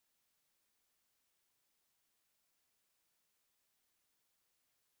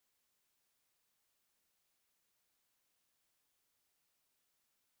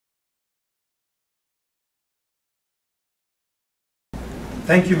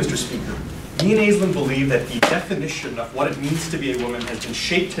Thank you, Mr. Speaker. Me and Aislinn believe that the definition of what it means to be a woman has been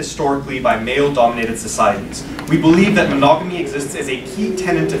shaped historically by male-dominated societies. We believe that monogamy exists as a key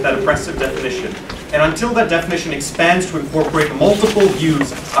tenet of that oppressive definition. And until that definition expands to incorporate multiple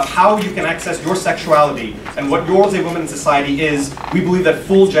views of how you can access your sexuality and what yours as a woman in society is, we believe that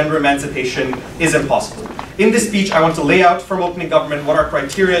full gender emancipation is impossible. In this speech, I want to lay out from opening government what our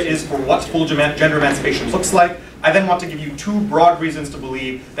criteria is for what full gender emancipation looks like. I then want to give you two broad reasons to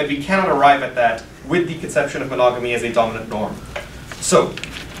believe that we cannot arrive at that with the conception of monogamy as a dominant norm. So,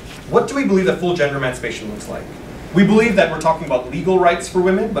 what do we believe that full gender emancipation looks like? We believe that we're talking about legal rights for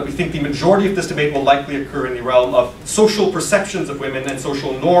women, but we think the majority of this debate will likely occur in the realm of social perceptions of women and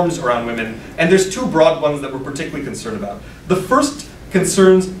social norms around women, and there's two broad ones that we're particularly concerned about. The first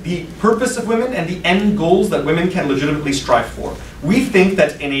concerns the purpose of women and the end goals that women can legitimately strive for. We think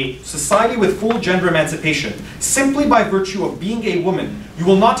that in a society with full gender emancipation, simply by virtue of being a woman, you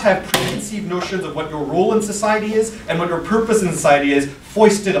will not have preconceived notions of what your role in society is and what your purpose in society is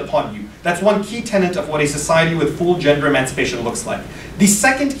foisted upon you. That's one key tenet of what a society with full gender emancipation looks like. The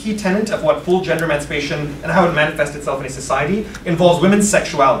second key tenet of what full gender emancipation and how it manifests itself in a society involves women's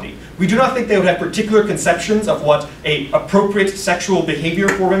sexuality. We do not think they would have particular conceptions of what an appropriate sexual behavior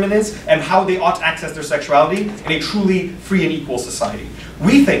for women is and how they ought to access their sexuality in a truly free and equal society.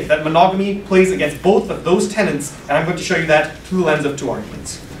 We think that monogamy plays against both of those tenets, and I'm going to show you that through the lens of two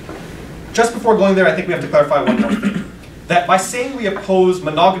arguments. Just before going there, I think we have to clarify one more thing. That by saying we oppose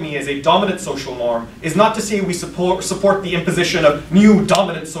monogamy as a dominant social norm is not to say we support the imposition of new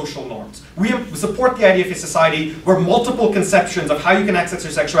dominant social norms. We support the idea of a society where multiple conceptions of how you can access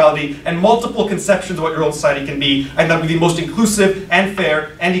your sexuality and multiple conceptions of what your own society can be, and that would be the most inclusive and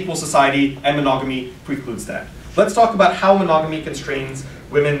fair and equal society, and monogamy precludes that. Let's talk about how monogamy constrains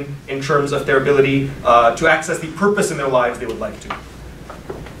women in terms of their ability to access the purpose in their lives they would like to.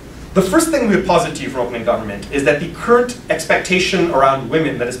 The first thing we would posit to you from opening government is that the current expectation around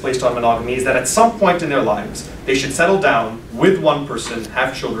women that is placed on monogamy is that at some point in their lives, they should settle down with one person,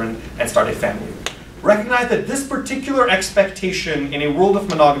 have children, and start a family. Recognize that this particular expectation in a world of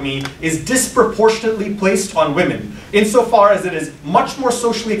monogamy is disproportionately placed on women, insofar as it is much more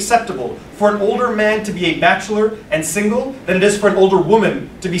socially acceptable for an older man to be a bachelor and single than it is for an older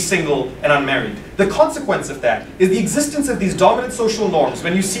woman to be single and unmarried. The consequence of that is the existence of these dominant social norms.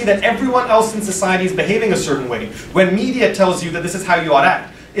 When you see that everyone else in society is behaving a certain way, when media tells you that this is how you ought to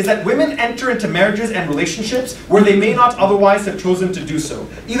act, is that women enter into marriages and relationships where they may not otherwise have chosen to do so.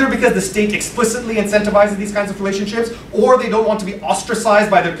 Either because the state explicitly incentivizes these kinds of relationships, or they don't want to be ostracized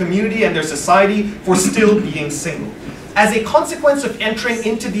by their community and their society for still being single. As a consequence of entering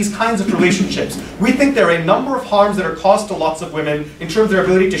into these kinds of relationships, we think there are a number of harms that are caused to lots of women in terms of their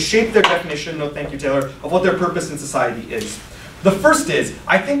ability to shape their definition, no thank you Taylor, of what their purpose in society is. The first is,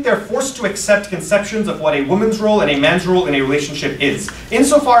 I think they're forced to accept conceptions of what a woman's role and a man's role in a relationship is.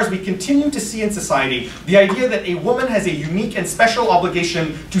 Insofar as we continue to see in society the idea that a woman has a unique and special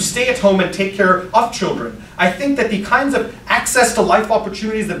obligation to stay at home and take care of children, I think that the kinds of access to life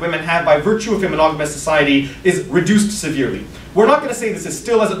opportunities that women have by virtue of a monogamous society is reduced severely. We're not going to say this is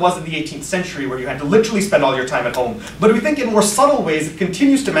still as it was in the 18th century where you had to literally spend all your time at home, but we think in more subtle ways it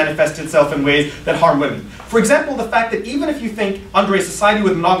continues to manifest itself in ways that harm women. For example, the fact that even if you think under a society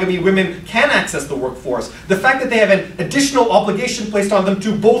with monogamy women can access the workforce, the fact that they have an additional obligation placed on them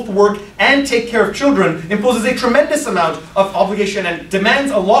to both work and take care of children imposes a tremendous amount of obligation and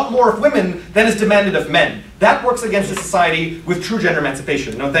demands a lot more of women than is demanded of men. That works against a society with true gender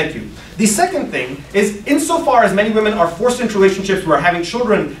emancipation. No, thank you. The second thing is, insofar as many women are forced into relationships where having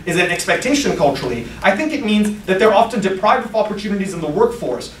children is an expectation culturally, I think it means that they're often deprived of opportunities in the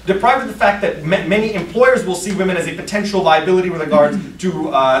workforce, deprived of the fact that many employers will see women as a potential liability with regards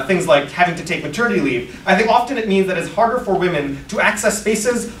to things like having to take maternity leave. I think often it means that it's harder for women to access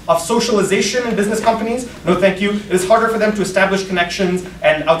spaces of socialization in business companies. No, thank you. It is harder for them to establish connections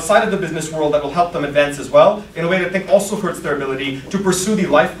and outside of the business world that will help them advance as well, in a way that I think also hurts their ability to pursue the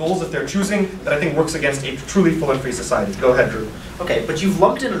life goals that they're choosing, that I think works against a truly full and free society. Go ahead, Drew. Okay, but you've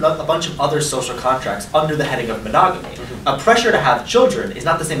lumped in a bunch of other social contracts under the heading of monogamy. A pressure to have children is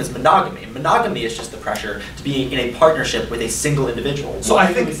not the same as monogamy. Monogamy is just the pressure to be in a partnership with a single individual. So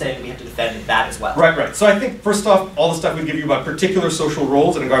I think we're saying we have to defend that as well. Right. So I think, first off, all the stuff we give you about particular social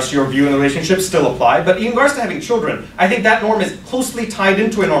roles in regards to your view in the relationship still apply. But in regards to having children, I think that norm is closely tied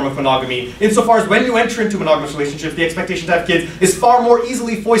into a norm of monogamy, insofar as when you enter into monogamous relationships, the expectation to have kids is far more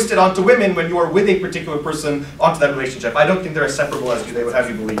easily foisted onto women when you are with a particular person onto that relationship. I don't think they're as separable as they would have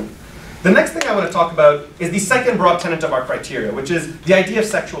you believe. The next thing I want to talk about is the second broad tenet of our criteria, which is the idea of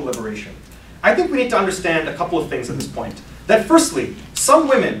sexual liberation. I think we need to understand a couple of things at this point. That firstly, Some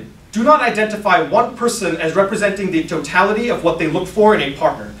women do not identify one person as representing the totality of what they look for in a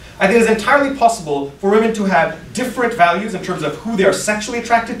partner. I think it's entirely possible for women to have different values in terms of who they are sexually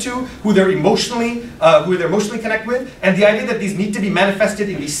attracted to, who they're emotionally connect with, and the idea that these need to be manifested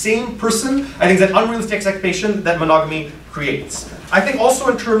in the same person, I think is an unrealistic expectation that monogamy creates. I think also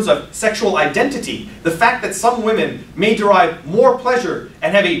in terms of sexual identity, the fact that some women may derive more pleasure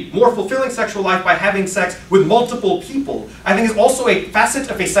and have a more fulfilling sexual life by having sex with multiple people, I think is also a facet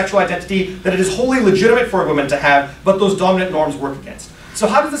of a sexual identity that it is wholly legitimate for a woman to have, but those dominant norms work against. So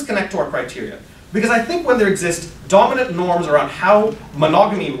how does this connect to our criteria? Because I think when there exist dominant norms around how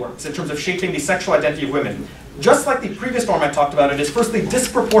monogamy works in terms of shaping the sexual identity of women, just like the previous norm I talked about, it is firstly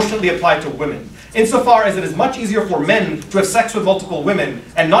disproportionately applied to women, insofar as it is much easier for men to have sex with multiple women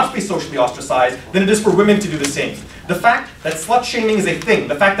and not be socially ostracized than it is for women to do the same. The fact that slut-shaming is a thing,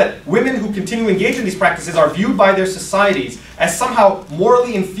 the fact that women who continue to engage in these practices are viewed by their societies as somehow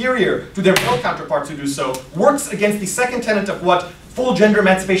morally inferior to their male counterparts who do so, works against the second tenet of what full gender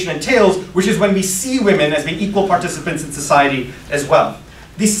emancipation entails, which is when we see women as being equal participants in society as well.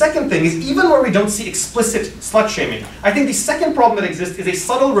 The second thing is, even where we don't see explicit slut-shaming, I think the second problem that exists is a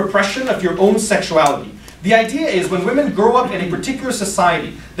subtle repression of your own sexuality. The idea is when women grow up in a particular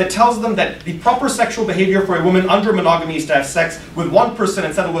society that tells them that the proper sexual behavior for a woman under monogamy is to have sex with one person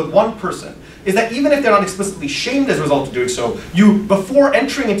and settle with one person, is that even if they're not explicitly shamed as a result of doing so, you, before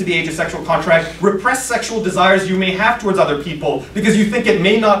entering into the age of sexual contract, repress sexual desires you may have towards other people because you think it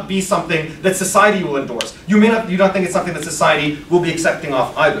may not be something that society will endorse. You do not think it's something that society will be accepting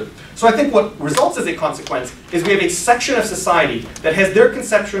of either. So I think what results as a consequence is we have a section of society that has their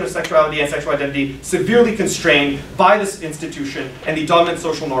conception of sexuality and sexual identity severely constrained by this institution and the dominant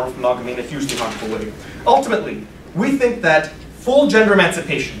social norm of monogamy in a hugely harmful way. Ultimately, we think that full gender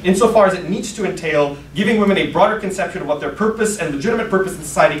emancipation, insofar as it needs to entail giving women a broader conception of what their purpose and legitimate purpose in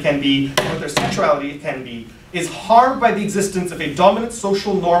society can be, and what their sexuality can be, is harmed by the existence of a dominant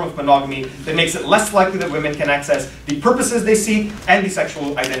social norm of monogamy that makes it less likely that women can access the purposes they seek and the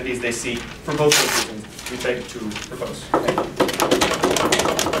sexual identities they seek. For both those reasons, we beg to propose.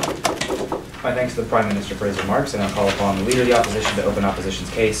 My thanks to the Prime Minister for his remarks, and I'll call upon the Leader of the Opposition to open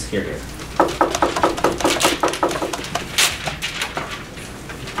opposition's case. Hear, hear.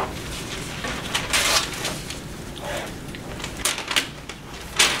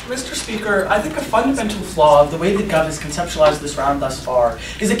 Mr. Speaker, I think a fundamental flaw of the way that Gov has conceptualized this round thus far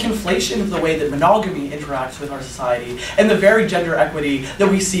is a conflation of the way that monogamy interacts with our society and the very gender equity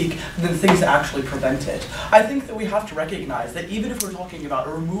that we seek and the things that actually prevent it. I think that we have to recognize that even if we're talking about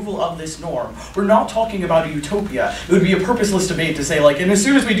a removal of this norm, we're not talking about a utopia. It would be a purposeless debate to say, like, and as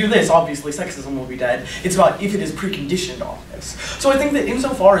soon as we do this, obviously sexism will be dead. It's about if it is preconditioned on this. So I think that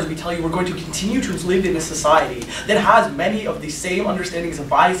insofar as we tell you we're going to continue to live in a society that has many of the same understandings of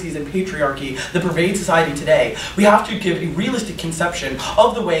biases and patriarchy that pervade society today, we have to give a realistic conception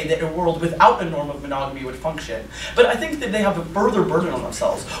of the way that a world without a norm of monogamy would function. But I think that they have a further burden on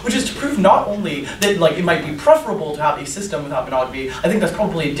themselves, which is to prove not only that it might be preferable to have a system without monogamy. I think that's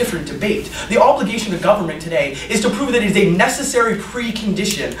probably a different debate. The obligation of government today is to prove that it is a necessary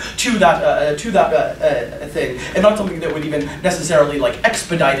precondition to that thing, and not something that would even necessarily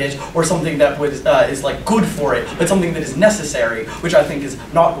expedite it or something that would is good for it, but something that is necessary, which I think is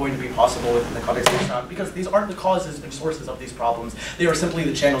not going to be possible within the context of this round, because these aren't the causes and sources of these problems. They are simply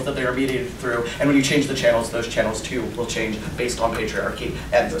the channels that they are mediated through, and when you change the channels, those channels too will change based on patriarchy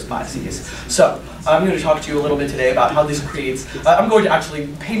and those biases. So, I'm going to talk to you a little bit today about how this creates, I'm going to actually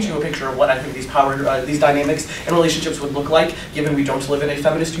paint you a picture of what I think these dynamics and relationships would look like, given we don't live in a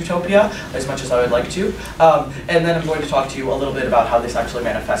feminist utopia, as much as I would like to. And then I'm going to talk to you a little bit about how this actually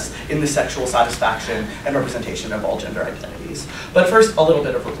manifests in the sexual satisfaction and representation of all gender identities. But first, a little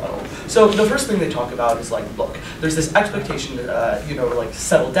bit of rebuttal. So the first thing they talk about is look, there's this expectation that, to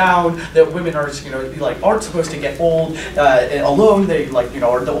settle down, that women are, aren't supposed to get old alone. They,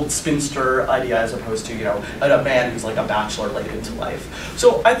 are the old spinster idea as opposed to, a man who's a bachelor late into life.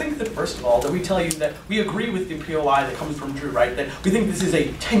 So I think that first of all, that we tell you that we agree with the POI that comes from Drew, right? That we think this is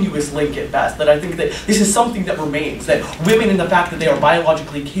a tenuous link at best. That I think that this is something that remains. That women, in the fact that they are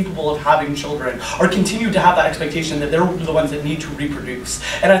biologically capable of having children, are continued to have that expectation that they're the ones that need to reproduce.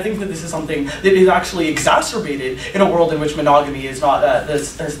 And I think that this this is something that is actually exacerbated in a world in which monogamy is not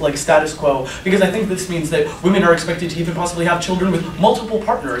like status quo, because I think this means that women are expected to even possibly have children with multiple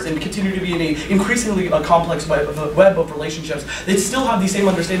partners and continue to be in a increasingly complex web of relationships that still have these same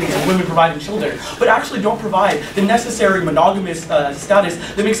understandings of women providing children, but actually don't provide the necessary monogamous status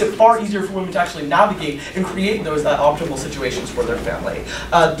that makes it far easier for women to actually navigate and create those optimal situations for their family.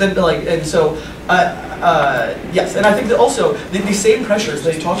 Yes, and I think that also these same pressures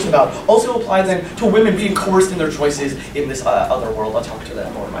that he talks about also apply then to women being coerced in their choices in this other world. I'll talk to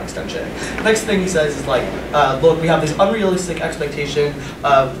that more in my extension. Next thing he says is like, look, we have this unrealistic expectation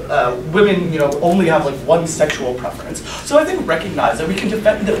of women, only have like one sexual preference. So I think recognize that we can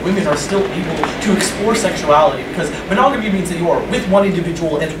defend that women are still able to explore sexuality, because monogamy means that you are with one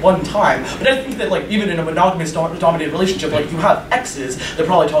individual at one time. But I think that like even in a monogamous dominated relationship, like you have exes, they're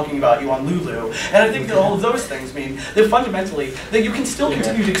probably talking about you on Lulu. And I think that all of those things mean that fundamentally that you can still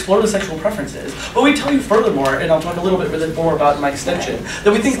continue to explore the sexual preferences. But we tell you furthermore, and I'll talk a little bit more about in my extension,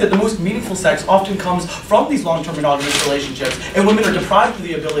 that we think that the most meaningful sex often comes from these long-term monogamous relationships, and women are deprived of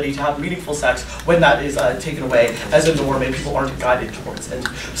the ability to have meaningful sex when that is taken away as a norm and people aren't guided towards it.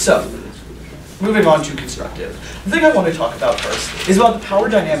 So, moving on to constructive. The thing I want to talk about first is about the power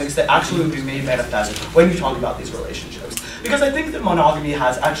dynamics that actually would be made manifest when you talk about these relationships. Because I think that monogamy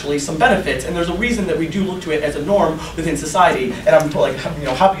has actually some benefits, and there's a reason that we do look to it as a norm within society, and I'm like,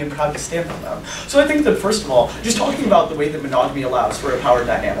 happy and proud to stand on them. So I think that first of all, just talking about the way that monogamy allows for a power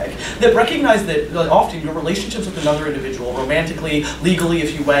dynamic, that recognize that often your relationships with another individual, romantically, legally,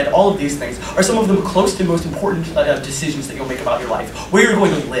 if you wed, all of these things, are some of the close and most important decisions that you'll make about your life. Where you're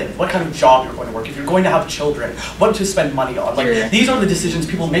going to live, what kind of job you're going to work, if you're going to have children, what to spend money on. Like, these are the decisions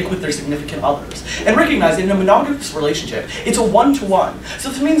people make with their significant others. And recognize that in a monogamous relationship, it's a one-to-one. So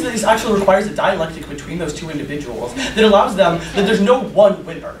this means that this actually requires a dialectic between those two individuals that allows them, that there's no one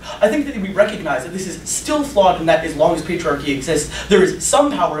winner. I think that we recognize that this is still flawed in that as long as patriarchy exists, there is some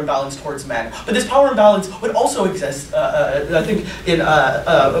power imbalance towards men. But this power imbalance would also exist, I think, in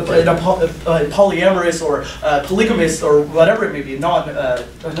a polyamorous or polygamous or whatever it may be,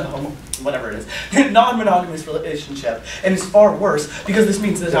 whatever it is, non-monogamous relationship, and it's far worse because this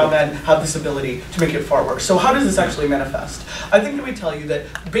means that now men have this ability to make it far worse. So how does this actually manifest? I think that we tell you that,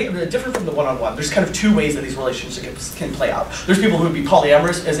 different from the one-on-one, there's kind of two ways that these relationships can play out. There's people who would be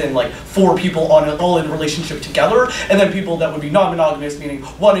polyamorous, as in like 4 people all in a relationship together, and then people that would be non-monogamous, meaning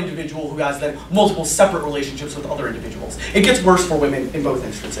one individual who has then multiple separate relationships with other individuals. It gets worse for women in both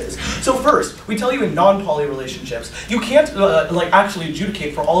instances. So first, we tell you in non-poly relationships, you can't actually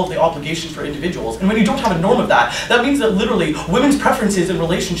adjudicate for all of the obligations for individuals. And when you don't have a norm of that, that means that literally women's preferences in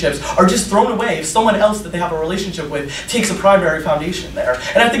relationships are just thrown away if someone else that they have a relationship with takes a primary foundation there.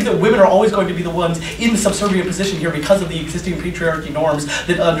 And I think that women are always going to be the ones in the subservient position here because of the existing patriarchy norms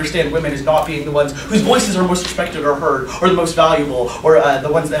that understand women as not being the ones whose voices are most respected or heard, or the most valuable, or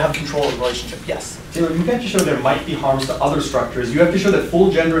the ones that have control of the relationship. Yes? You can't just show there might be harms to other structures. You have to show that full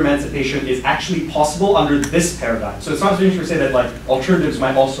gender emancipation is actually possible under this paradigm. So it's not sufficient to say that like alternatives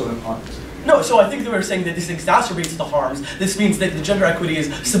might also have harms. No, so I think that we're saying that this exacerbates the harms. This means that the gender equity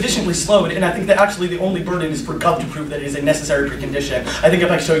is sufficiently slowed, and I think that actually the only burden is for Gov to prove that it is a necessary precondition. I think if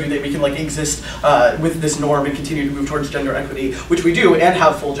I show you that we can like exist with this norm and continue to move towards gender equity, which we do, and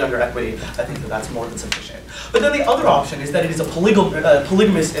have full gender equity, I think that that's more than sufficient. But then the other option is that it is a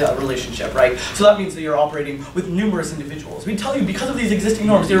polygamous relationship, right? So that means that you're operating with numerous individuals. We tell you because of these existing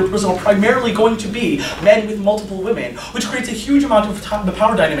norms, there are primarily going to be men with multiple women, which creates a huge amount of the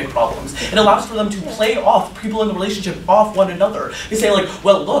power dynamic problems. It allows for them to play off people in the relationship off one another. They say like,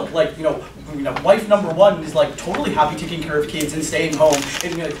 well, look, like, wife number 1 is like totally happy taking care of kids and staying home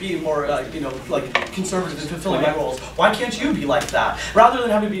and being more, like conservative and fulfilling my roles. Why can't you be like that? Rather than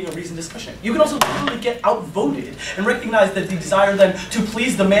having it being a reasoned discussion. You can also literally get outvoted and recognize that the desire then to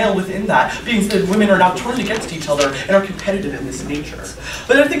please the male within that means that women are now turned against each other and are competitive in this nature.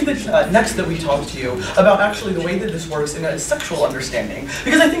 But I think that next that we talk to you about actually the way that this works in a sexual understanding,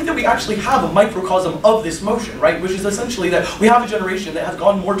 because I think that we actually have a microcosm of this motion, right? Which is essentially that we have a generation that has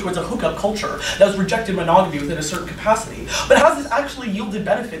gone more towards a hookup culture that has rejected monogamy within a certain capacity. But has this actually yielded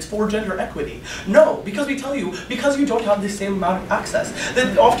benefits for gender equity? No, because we tell you, because you don't have the same amount of access,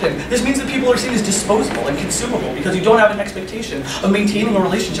 that often this means that people are seen as disposable and consumable because you don't have an expectation of maintaining a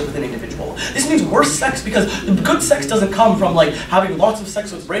relationship with an individual. This means worse sex because good sex doesn't come from like having lots of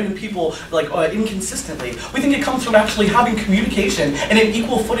sex with random people like inconsistently. We think it comes from actually having communication and an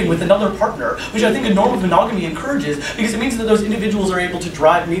equal footing with another partner, which I think a norm of monogamy encourages because it means that those individuals are able to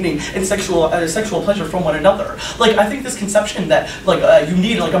drive meaning and sexual sexual pleasure from one another. Like, I think this conception that you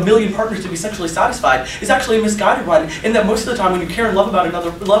need like a million partners to be sexually satisfied is actually a misguided one. In that most of the time, when you care and love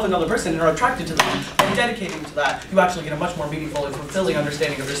another person and are attracted to them and dedicating to that, you actually get a much more meaningful and fulfilling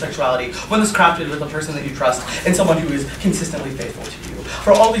understanding of your sexuality when it's crafted with a person that you trust and someone who is consistently faithful to you.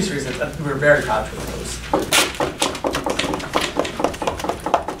 For all these reasons, we're very proud to oppose.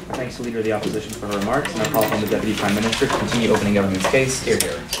 Thanks to the Leader of the Opposition for her remarks, and I'll call upon the Deputy Prime Minister to continue opening government's case. Hear,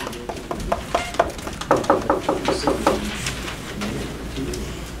 hear.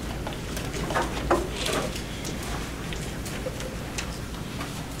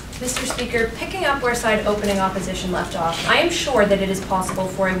 Mr. Speaker, picking up where side opening opposition left off, I am sure that it is possible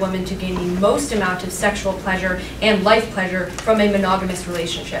for a woman to gain the most amount of sexual pleasure and life pleasure from a monogamous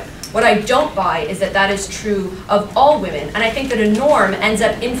relationship. What I don't buy is that that is true of all women, and I think that a norm ends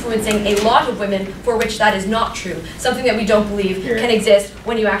up influencing a lot of women for which that is not true, something that we don't believe can exist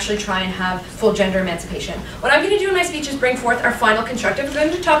when you actually try and have full gender emancipation. What I'm going to do in my speech is bring forth our final constructive. We're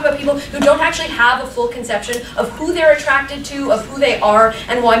going to talk about people who don't actually have a full conception of who they're attracted to, of who they are,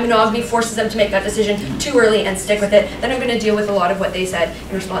 and why monogamy forces them to make that decision too early and stick with it. Then I'm going to deal with a lot of what they said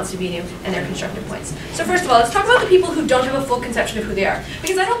in response to Binu and their constructive points. So first of all, let's talk about the people who don't have a full conception of who they are,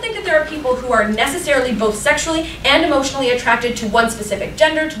 because I don't think that there are people who are necessarily both sexually and emotionally attracted to one specific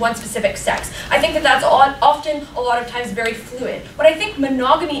gender, to one specific sex. I think that that's often, a lot of times, very fluid. What I think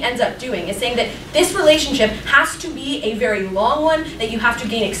monogamy ends up doing is saying that this relationship has to be a very long one, that you have to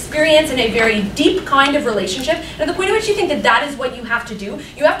gain experience in a very deep kind of relationship, and at the point at which you think that that is what you have to do,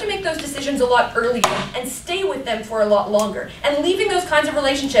 you have to make those decisions a lot earlier and stay with them for a lot longer. And leaving those kinds of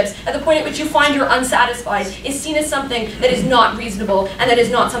relationships at the point at which you find you're unsatisfied is seen as something that is not reasonable and that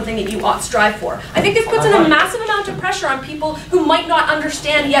is not something that you ought to strive for. I think this puts in a massive amount of pressure on people who might not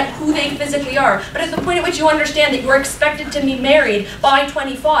understand yet who they physically are, but at the point at which you understand that you're expected to be married by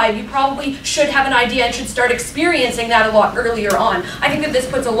 25, you probably should have an idea and should start experiencing that a lot earlier on. I think that this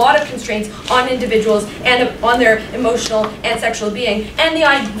puts a lot of constraints on individuals and on their emotional and sexual being, and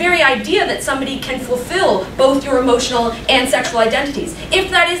the very idea that somebody can fulfill both your emotional and sexual identities. If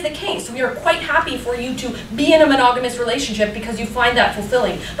that is the case, we are quite happy for you to be in a monogamous relationship because you find that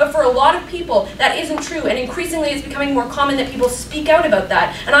fulfilling. But for a lot of people, that isn't true, and increasingly it's becoming more common that people speak out about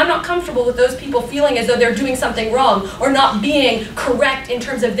that, and I'm not comfortable with those people feeling as though they're doing something wrong or not being correct in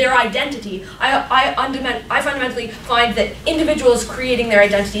terms of their identity. I fundamentally find that individuals creating their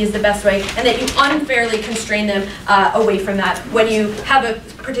identity is the best way, and that you unfairly constrain them away from that when you have a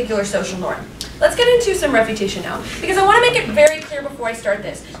particular social norm. Let's get into some refutation now, because I want to make it very clear before I start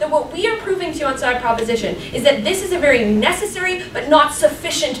this, that what we are proving to you on side proposition is that this is a very necessary but not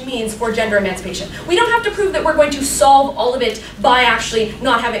sufficient means for gender emancipation. We don't have to prove that we're going to solve all of it by actually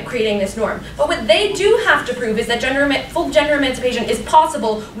not creating this norm. But what they do have to prove is that full gender emancipation is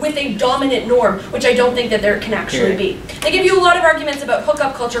possible with a dominant norm, which I don't think that there can actually be. They give you a lot of arguments about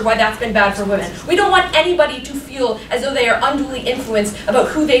hookup culture, why that's been bad for women. We don't want anybody to feel as though they are unduly influenced about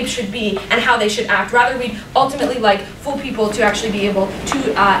who they should be and how they should act. Rather, we'd ultimately like full people to actually be able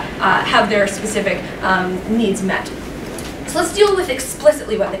to have their specific needs met. So let's deal with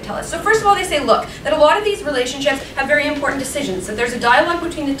explicitly what they tell us. So first of all, they say, look, that a lot of these relationships have very important decisions, that there's a dialogue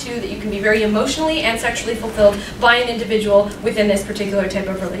between the two, that you can be very emotionally and sexually fulfilled by an individual within this particular type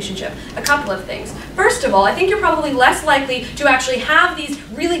of relationship. A couple of things. First of all, I think you're probably less likely to actually have these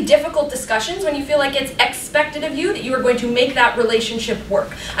really difficult discussions when you feel like it's expected of you that you are going to make that relationship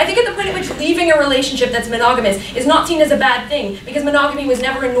work. I think at the point at which leaving a relationship that's monogamous is not seen as a bad thing, because monogamy was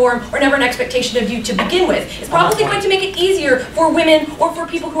never a norm or never an expectation of you to begin with. It's probably going to make it easier for women or for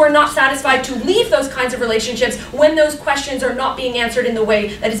people who are not satisfied to leave those kinds of relationships when those questions are not being answered in the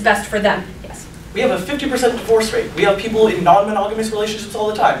way that is best for them. Yes? We have a 50% divorce rate. We have people in non-monogamous relationships all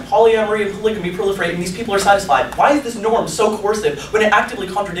the time. Polyamory and polygamy proliferate, and these people are satisfied. Why is this norm so coercive when it actively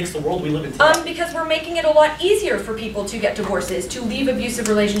contradicts the world we live in today? Because we're making it a lot easier for people to get divorces, to leave abusive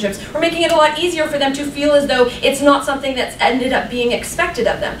relationships. We're making it a lot easier for them to feel as though it's not something that's ended up being expected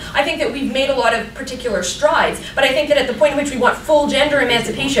of them. I think that we've made a lot of particular strides, but I think that at the point in which we want full gender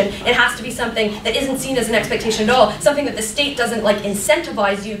emancipation, it has to be something that isn't seen as an expectation at all, something that the state doesn't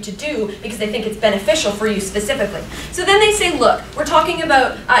incentivize you to do because they think it's beneficial for you specifically. So then they say, look, we're talking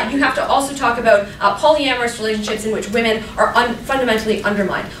about, you have to also talk about polyamorous relationships in which women are fundamentally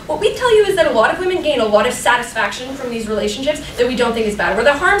undermined. What we tell you is that a lot of women gain a lot of satisfaction from these relationships that we don't think is bad. Where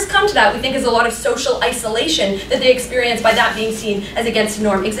the harms come to that, we think is a lot of social isolation that they experience by that being seen as against the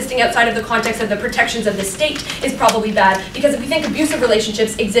norm. Existing outside of the context of the protections of the state is probably bad, because if we think abusive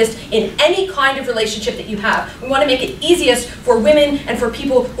relationships exist in any kind of relationship that you have, we want to make it easiest for women and for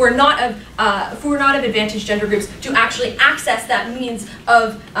people who are not of who are not of advantaged gender groups to actually access that means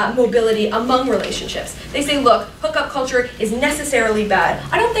of mobility among relationships. They say, look, hookup culture is necessarily bad.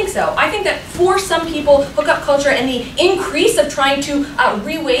 I don't think so. I think that for some people, hookup culture and the increase of trying to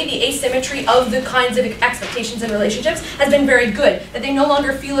reweigh the asymmetry of the kinds of expectations in relationships has been very good. That they no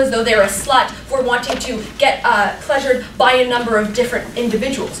longer feel as though they're a slut for wanting to get pleasured by a number of different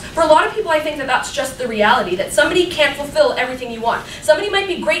individuals. For a lot of people, I think that that's just the reality, that somebody can't fulfill everything you want. Somebody might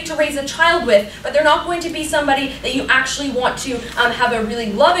be great to raise a child with, but they're not going to be somebody that you actually want to have a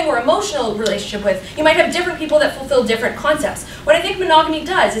really loving or emotional relationship with. You might have different people that fulfill different concepts. What I think monogamy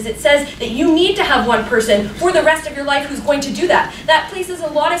does is it says that you need to have one person for the rest of your life who's going to do that. That places a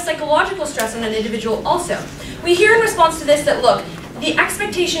lot of psychological stress on an individual also. We hear in response to this that, look, the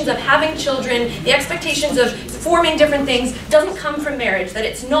expectations of having children, the expectations of forming different things doesn't come from marriage, that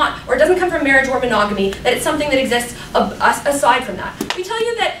it's not, or it doesn't come from marriage or monogamy, that it's something that exists aside from that. We tell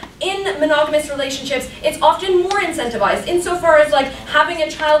you that in monogamous relationships, it's often more incentivized, insofar as like having a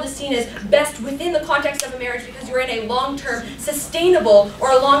child is seen as best within the context of a marriage because you're in a long-term sustainable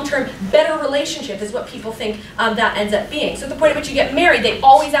or a long-term better relationship is what people think that ends up being. So at the point at which you get married, they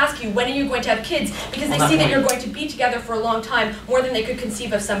always ask you, when are you going to have kids? Because they see that you're going to be together for a long time, more than they could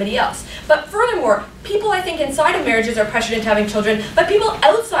conceive of somebody else. But furthermore, people I think inside of marriages are pressured into having children, but people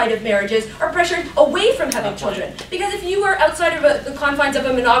outside of marriages are pressured away from having children. Because if you are outside of the confines of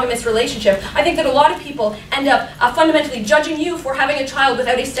a monogamous relationship, I think that a lot of people end up fundamentally judging you for having a child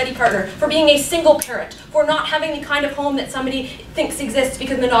without a steady partner, for being a single parent, for not having the kind of home that somebody thinks exists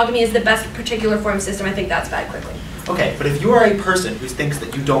because monogamy is the best particular form system. I think that's bad quickly. Okay, but if you are a person who thinks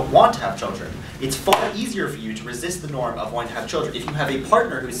that you don't want to have children, it's far easier for you to resist the norm of wanting to have children if you have a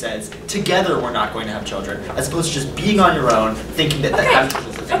partner who says, together we're not going to have children, as opposed to just being on your own, thinking that having children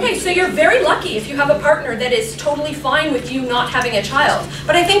is the thing. Okay, so you're very lucky if you have a partner that is totally fine with you not having a child.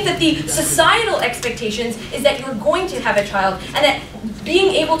 But I think that the societal expectations is that you're going to have a child, and that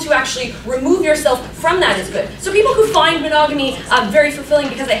being able to actually remove yourself from that is good. So people who find monogamy very fulfilling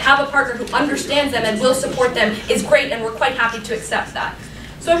because they have a partner who understands them and will support them is great, and we're quite happy to accept that.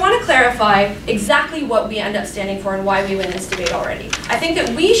 So I want to clarify exactly what we end up standing for and why we win this debate already. I think that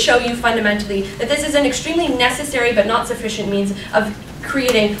we show you fundamentally that this is an extremely necessary but not sufficient means of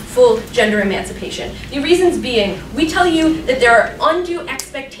creating full gender emancipation. The reasons being, we tell you that there are undue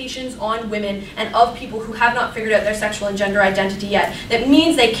expectations on women and of people who have not figured out their sexual and gender identity yet. That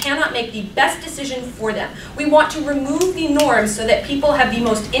means they cannot make the best decision for them. We want to remove the norms so that people have the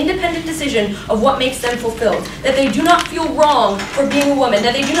most independent decision of what makes them fulfilled. That they do not feel wrong for being a woman.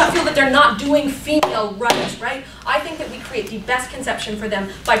 That they do not feel that they're not doing female rights, right? I think that we create the best conception for them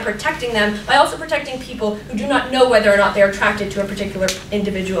by protecting them, by also protecting people who do not know whether or not they're attracted to a particular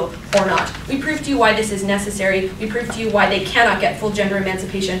individual or not. We prove to you why this is necessary. We prove to you why they cannot get full gender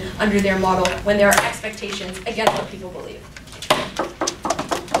emancipation under their model when there are expectations against what people believe.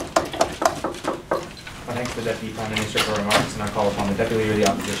 Well, thanks to the Deputy Prime Minister for remarks, and I call upon the Deputy Leader of the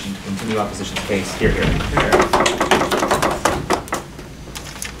Opposition to continue opposition's case. Hear, hear.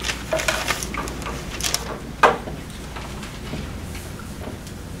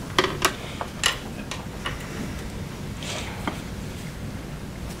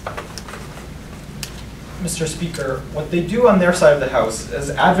 Mr. Speaker, what they do on their side of the House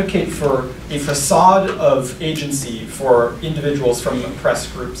is advocate for a facade of agency for individuals from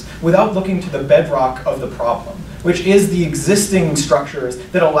oppressed groups without looking to the bedrock of the problem, which is the existing structures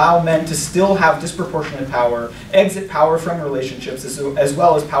that allow men to still have disproportionate power, exit power from relationships as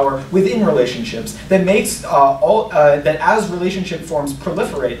well as power within relationships, that makes that as relationship forms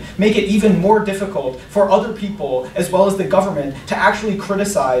proliferate, make it even more difficult for other people as well as the government to actually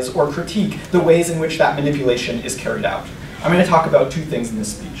criticize or critique the ways in which that manipulation is carried out. I'm going to talk about two things in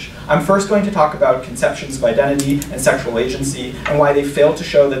this speech. I'm first going to talk about conceptions of identity and sexual agency and why they fail to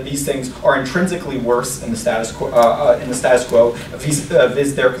show that these things are intrinsically worse in the status quo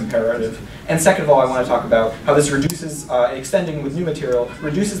vis their comparative. And second of all, I want to talk about how this reduces, extending with new material,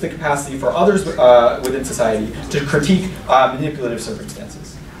 reduces the capacity for others within society to critique manipulative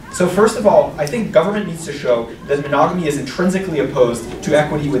circumstances. So first of all, I think government needs to show that monogamy is intrinsically opposed to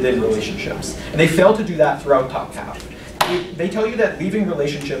equity within relationships. And they fail to do that throughout top half. They tell you that leaving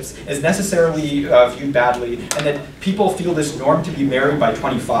relationships is necessarily viewed badly and that people feel this norm to be married by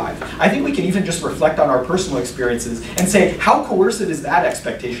 25. I think we can even just reflect on our personal experiences and say, how coercive is that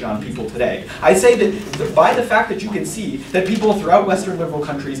expectation on people today? I say that by the fact that you can see that people throughout Western liberal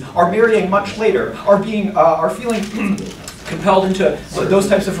countries are marrying much later, are feeling compelled into those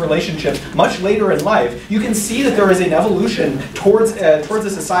types of relationships much later in life, you can see that there is an evolution towards a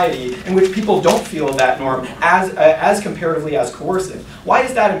society in which people don't feel that norm as comparatively as coercive. Why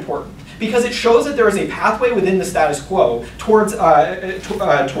is that important? because it shows that there is a pathway within the status quo towards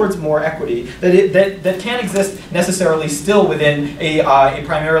more equity that can't exist necessarily still within a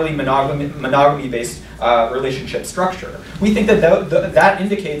primarily monogamy-based relationship structure. We think that that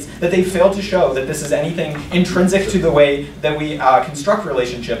indicates that they failed to show that this is anything intrinsic to the way that we construct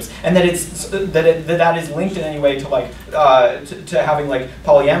relationships, and that that is linked in any way to to having like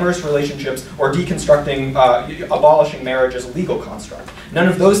polyamorous relationships or deconstructing, abolishing marriage as a legal construct. None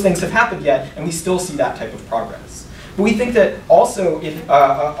of those things have happened yet, and we still see that type of progress. But we think that also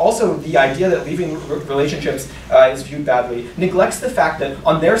the idea that leaving relationships is viewed badly neglects the fact that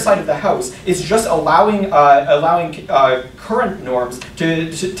on their side of the house is just allowing current norms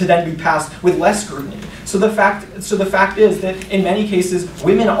to then be passed with less scrutiny. So the fact is that in many cases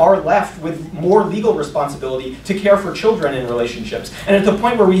women are left with more legal responsibility to care for children in relationships, and at the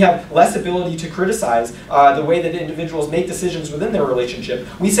point where we have less ability to criticize the way that individuals make decisions within their relationship,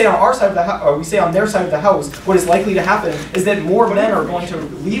 we say on our side of the house, or we say on their side of the house, what is likely to happen is that more men are going to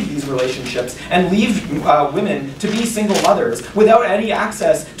leave these relationships and leave women to be single mothers without any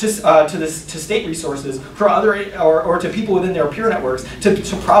access to state resources for or to people within their peer networks to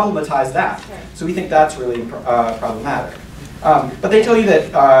problematize that. So we think that's really problematic. But they tell you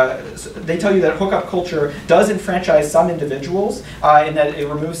that hookup culture does enfranchise some individuals, and that it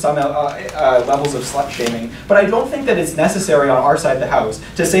removes some levels of slut shaming. But I don't think that it's necessary on our side of the house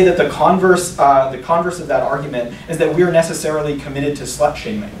to say that the converse of that argument is that we're necessarily committed to slut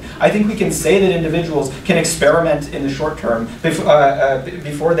shaming. I think we can say that individuals can experiment in the short term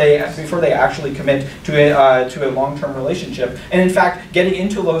before they actually commit to a long-term relationship. And in fact, getting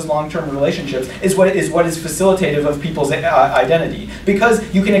into those long-term relationships is what is facilitative of people's identity, because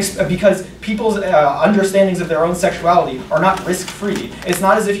people's understandings of their own sexuality are not risk-free. It's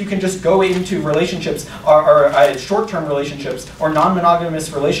not as if you can just go into relationships or short-term relationships or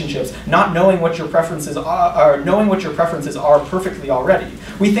non-monogamous relationships not knowing what your preferences are perfectly already.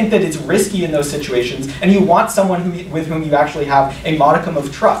 We think that it's risky in those situations, and you want someone with whom you actually have a modicum of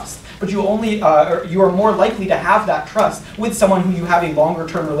trust. But you are more likely to have that trust with someone who you have a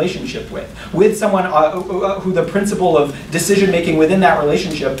longer-term relationship with someone who the principle of decision-making within that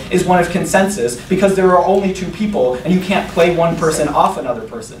relationship is one of consensus, because there are only two people and you can't play one person off another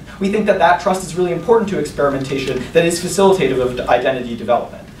person. We think that that trust is really important to experimentation that is facilitative of identity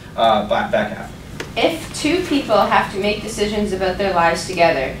development. Back half. If two people have to make decisions about their lives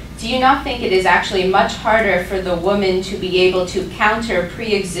together, do you not think it is actually much harder for the woman to be able to counter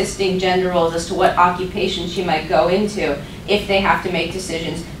pre-existing gender roles as to what occupation she might go into if they have to make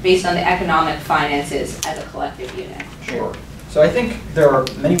decisions based on the economic finances as a collective unit? Sure. So I think there are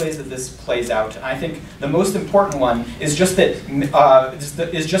many ways that this plays out, and I think the most important one is just that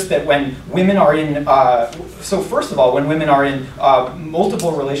when women are in. So first of all, when women are in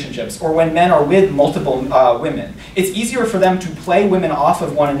multiple relationships, or when men are with multiple women, it's easier for them to play women off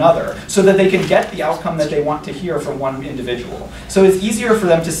of one another so that they can get the outcome that they want to hear from one individual. So it's easier for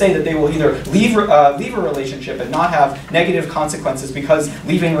them to say that they will either leave a relationship and not have negative consequences because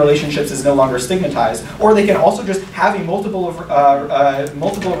leaving relationships is no longer stigmatized, or they can also just have a multiple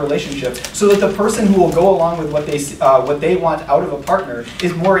relationships, so that the person who will go along with what they want out of a partner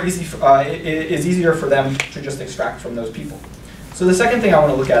is easier for them to just extract from those people. So the second thing I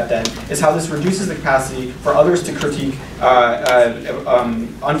want to look at then is how this reduces the capacity for others to critique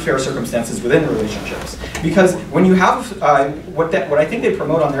unfair circumstances within relationships. Because when you have what I think they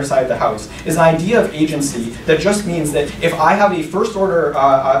promote on their side of the house is an idea of agency that just means that if I have a first order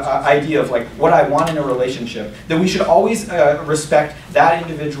idea of like what I want in a relationship, then we should always respect that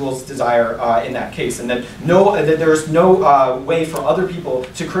individual's desire in that case, and that there's no way for other people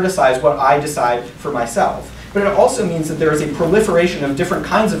to criticize what I decide for myself. But it also means that there is a proliferation of different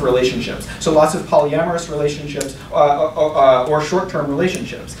kinds of relationships. So lots of polyamorous relationships or short-term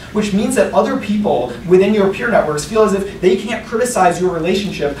relationships, which means that other people within your peer networks feel as if they can't criticize your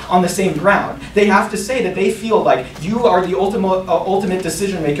relationship on the same ground. They have to say that they feel like you are the ultimate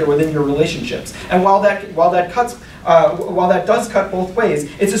decision maker within your relationships. And while that does cut both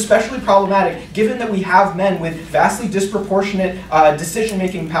ways, it's especially problematic given that we have men with vastly disproportionate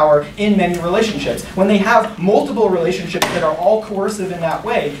decision-making power in many relationships. When they have multiple relationships that are all coercive in that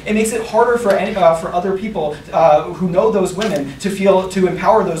way, it makes it harder for other people who know those women to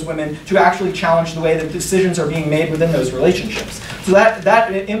empower those women to actually challenge the way that decisions are being made within those relationships. So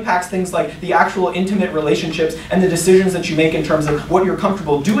that impacts things like the actual intimate relationships and the decisions that you make in terms of what you're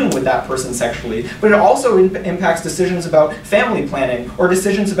comfortable doing with that person sexually. But it also impacts decisions about family planning or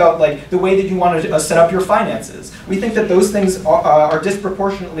decisions about like the way that you want to set up your finances. We think that those things are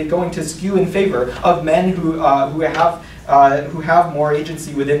disproportionately going to skew in favor of men who have who have more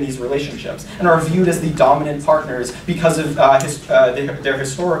agency within these relationships and are viewed as the dominant partners because of their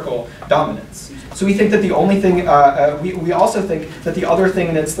historical dominance. So we think that the only thing, we also think that the other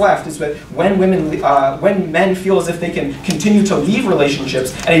thing that's left is that when men feel as if they can continue to leave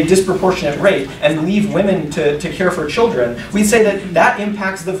relationships at a disproportionate rate and leave women to care for children, we say that that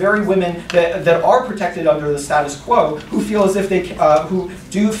impacts the very women that are protected under the status quo, who feel as if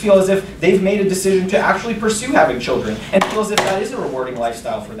they've made a decision to actually pursue having children and feel as if that is a rewarding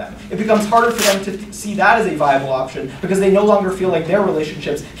lifestyle for them. It becomes harder for them to see that as a viable option because they no longer feel like their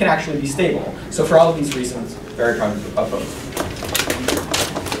relationships can actually be stable. So for all of these reasons, very proud of both.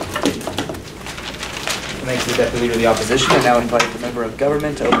 Thanks to the Deputy Leader of the Opposition. I now invite the Member of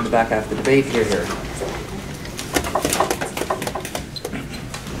Government to open the back half of the debate. Hear, hear.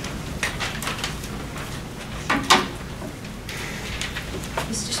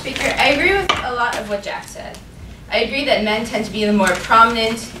 Mr. Speaker, I agree with a lot of what Jack said. I agree that men tend to be the more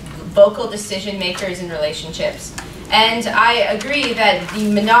prominent, vocal decision makers in relationships. And I agree that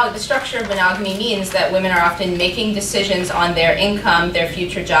the structure of monogamy means that women are often making decisions on their income, their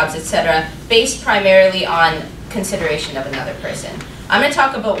future jobs, etc., based primarily on consideration of another person. I'm going to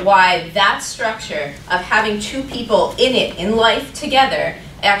talk about why that structure of having two people in life together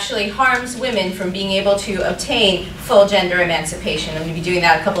actually harms women from being able to obtain full gender emancipation. I'm going to be doing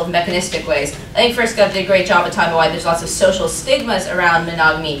that a couple of mechanistic ways. I think First Gov did a great job of talking about why there's lots of social stigmas around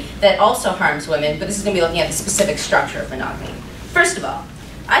monogamy that also harms women, but this is going to be looking at the specific structure of monogamy. First of all,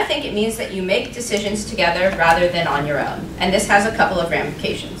 I think it means that you make decisions together rather than on your own, and this has a couple of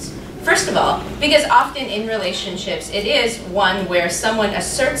ramifications. First of all, because often in relationships, it is one where someone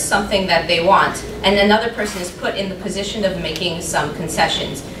asserts something that they want, and another person is put in the position of making some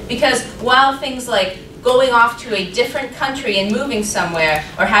concessions. Because while things like going off to a different country and moving somewhere,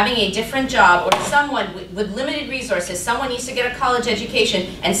 or having a different job, or someone with limited resources, someone needs to get a college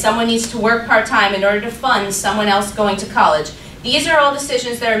education, and someone needs to work part-time in order to fund someone else going to college, these are all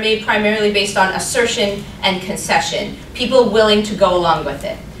decisions that are made primarily based on assertion and concession, people willing to go along with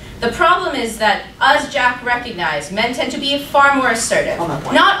it. The problem is that, as Jack recognized, men tend to be far more assertive.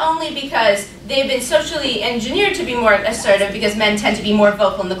 Not only because they've been socially engineered to be more assertive, because men tend to be more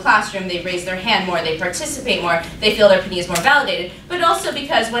vocal in the classroom, they raise their hand more, they participate more, they feel their opinion is more validated, but also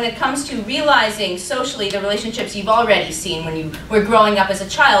because when it comes to realizing socially the relationships you've already seen when you were growing up as a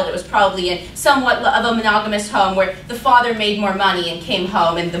child, it was probably in somewhat of a monogamous home where the father made more money and came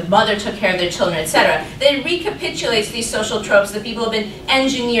home and the mother took care of their children, etc. Then it recapitulates these social tropes that people have been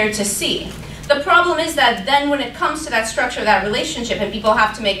engineered to see. The problem is that then when it comes to that structure of that relationship and people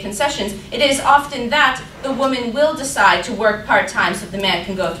have to make concessions, it is often that the woman will decide to work part-time so the man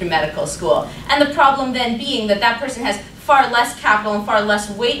can go through medical school. And the problem then being that that person has far less capital and far less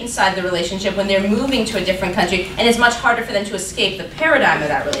weight inside the relationship when they're moving to a different country, and it's much harder for them to escape the paradigm of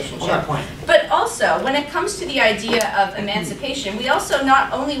that relationship. But also, when it comes to the idea of emancipation, we also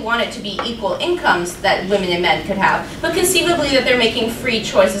not only want it to be equal incomes that women and men could have, but conceivably that they're making free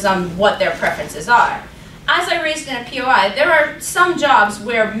choices on what their preferences are. As I raised in a POI, there are some jobs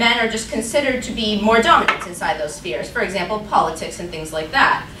where men are just considered to be more dominant inside those spheres. For example, politics and things like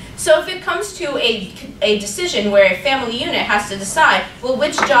that. So if it comes to a decision where a family unit has to decide, well,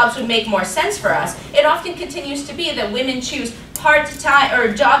 which jobs would make more sense for us, it often continues to be that women choose part-time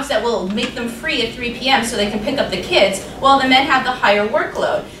or jobs that will make them free at 3 p.m. so they can pick up the kids, while the men have the higher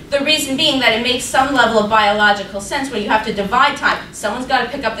workload. The reason being that it makes some level of biological sense when you have to divide time. Someone's got to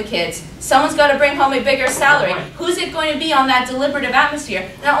pick up the kids. Someone's got to bring home a bigger salary. Who's it going to be on that deliberative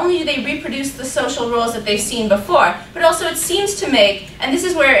atmosphere? Not only do they reproduce the social roles that they've seen before, but also it seems to make, and this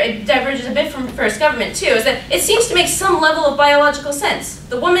is where it diverges a bit from First Government too, is that it seems to make some level of biological sense.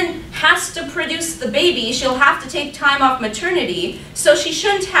 The woman has to produce the baby. She'll have to take time off maternity, so she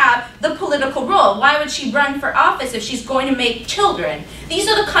shouldn't have the political role. Why would she run for office if she's going to make children? These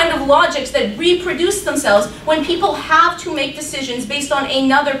are the kind of logics that reproduce themselves when people have to make decisions based on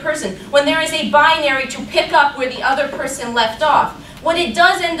another person, when there is a binary to pick up where the other person left off. What it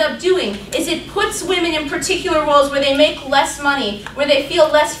does end up doing is it puts women in particular roles where they make less money, where they feel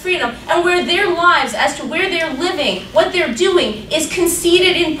less freedom, and where their lives, as to where they're living, what they're doing, is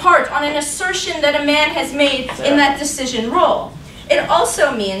conceded in part on an assertion that a man has made in that decision role. It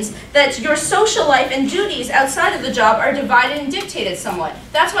also means that your social life and duties outside of the job are divided and dictated somewhat.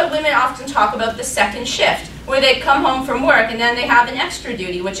 That's why women often talk about the second shift, where they come home from work and then they have an extra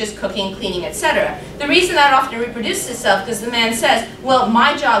duty, which is cooking, cleaning, etc. The reason that often reproduces itself because the man says, well,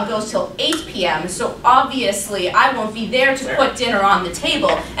 my job goes till 8 p.m., so obviously I won't be there to put dinner on the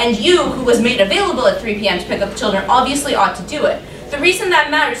table, and you, who was made available at 3 p.m. to pick up the children, obviously ought to do it. The reason that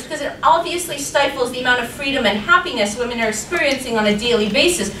matters is because it obviously stifles the amount of freedom and happiness women are experiencing on a daily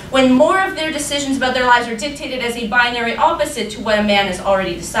basis when more of their decisions about their lives are dictated as a binary opposite to what a man has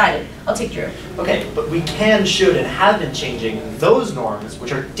already decided. I'll take Drew. Okay, but we can, should, and have been changing those norms,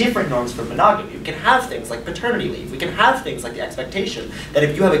 which are different norms from monogamy. We can have things like paternity leave. We can have things like the expectation that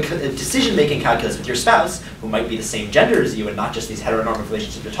if you have a decision-making calculus with your spouse, who might be the same gender as you and not just these heteronormative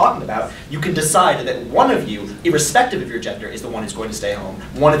relationships you're talking about, you can decide that one of you, irrespective of your gender, is the one who's going to stay home.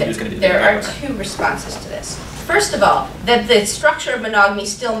 One of you is going to be the There are two responses to this. First of all, that the structure of monogamy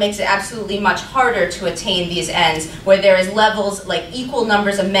still makes it absolutely much harder to attain these ends, where there is levels like equal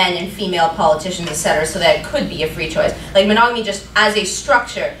numbers of men and female politicians, etc., so that it could be a free choice. Like monogamy just as a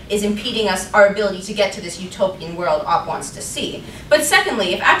structure is impeding us our ability to get to this utopian world Opp wants to see. But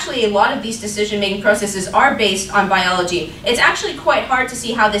secondly, if actually a lot of these decision-making processes are based on biology, it's actually quite hard to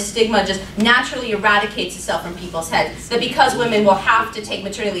see how this stigma just naturally eradicates itself from people's heads. That because women will have to take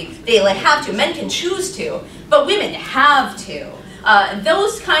maternity leave, they have to. Men can choose to, but women have to.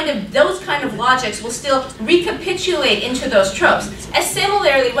 Those kind of logics will still recapitulate into those tropes. As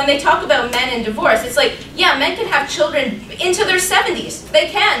similarly, when they talk about men and divorce, it's like, yeah, men can have children into their 70s. They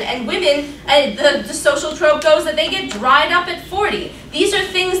can, and women, the social trope goes that they get dried up at 40. These are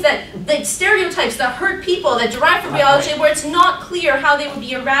things that stereotypes that hurt people that derive from biology where it's not clear how they would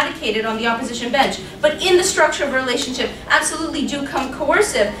be eradicated on the opposition bench. But in the structure of a relationship, absolutely do come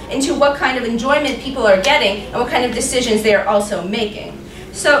coercive into what kind of enjoyment people are getting and what kind of decisions they are also making.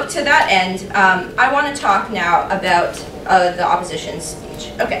 So to that end, I want to talk now about the opposition's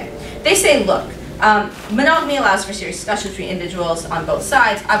speech. Okay, they say, look, monogamy allows for serious discussion between individuals on both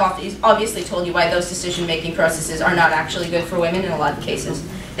sides. I've obviously told you why those decision-making processes are not actually good for women in a lot of cases.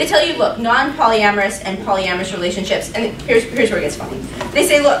 They tell you, look, non-polyamorous and polyamorous relationships, and here's where it gets funny. They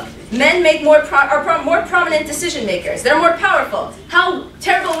say, look, men make more prominent decision makers. They're more powerful. How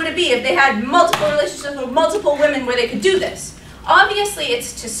terrible would it be if they had multiple relationships with multiple women where they could do this? Obviously,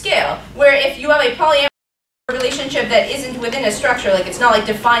 it's to scale, where if you have a polyamorous relationship that isn't within a structure, like it's not like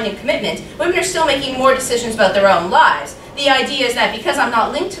defined in commitment, women are still making more decisions about their own lives. The idea is that because I'm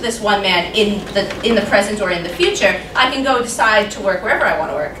not linked to this one man in the present or in the future, I can go decide to work wherever I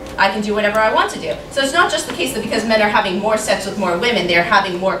want to work. I can do whatever I want to do. So it's not just the case that because men are having more sex with more women, they're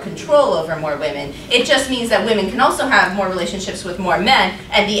having more control over more women. It just means that women can also have more relationships with more men,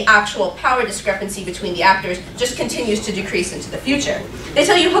 and the actual power discrepancy between the actors just continues to decrease into the future. They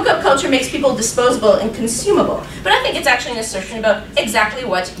tell you hookup culture makes people disposable and consumable, but I think it's actually an assertion about exactly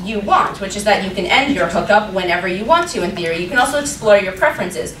what you want, which is that you can end your hookup whenever you want to, in theory. You can also explore your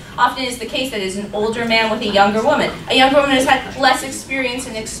preferences. Often it's the case that it's an older man with a younger woman. A younger woman has had less experience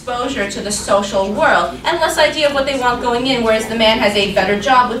and exposure to the social world and less idea of what they want going in, whereas the man has a better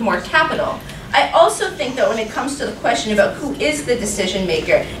job with more capital. I also think that when it comes to the question about who is the decision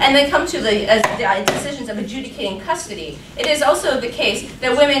maker, and then come to the decisions of adjudicating custody, it is also the case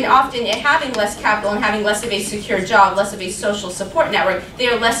that women often, in having less capital and having less of a secure job, less of a social support network, they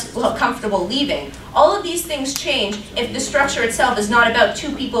are less comfortable leaving. All of these things change if the structure itself is not about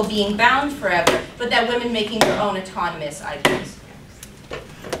two people being bound forever, but that women making their own autonomous ideas.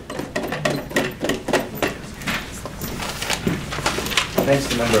 Thanks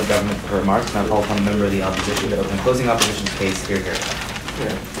to the member of government for her remarks. Now call upon the member of the opposition to open closing opposition's case. Hear, hear.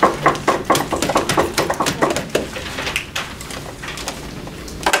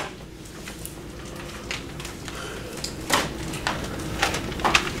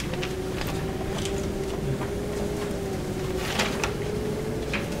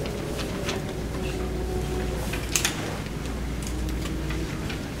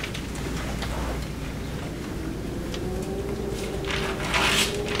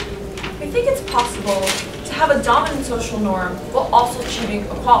 I think it's possible to have a dominant social norm while also achieving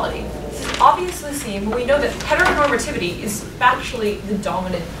equality. This is obviously seen when we know that heteronormativity is factually the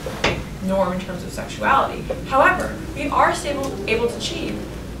dominant norm in terms of sexuality. However, we are still able to achieve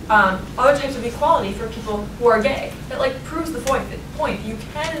other types of equality for people who are gay. That proves the point. You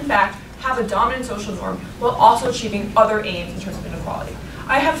can in fact have a dominant social norm while also achieving other aims in terms of inequality.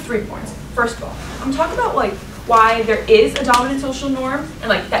 I have 3 points. First of all, I'm talking about why there is a dominant social norm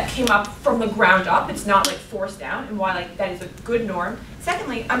and that came up from the ground up. It's not forced down, and why that is a good norm.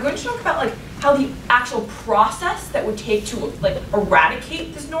 Secondly, I'm going to talk about how the actual process that would take to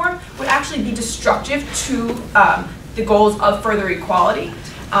eradicate this norm would actually be destructive to the goals of further equality.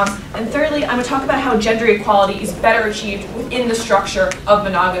 And thirdly, I'm going to talk about how gender equality is better achieved within the structure of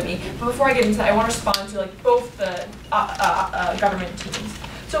monogamy. But before I get into that, I want to respond to both the government teams.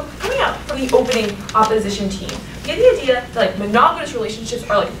 So coming out from the opening opposition team, we get the idea that monogamous relationships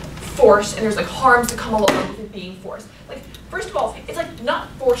are forced and there's harms that come along with it being forced. first of all, it's like not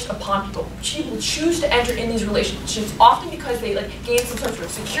forced upon people. People choose to enter in these relationships often because they like gain some sort of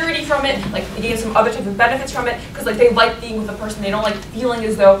security from it, like they gain some other type of benefits from it, because like they like being with a person. They don't like feeling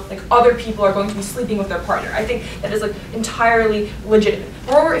as though like other people are going to be sleeping with their partner. I think that is like entirely legitimate.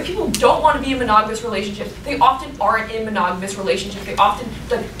 Moreover, if people don't want to be in monogamous relationships, they often aren't in monogamous relationships. They often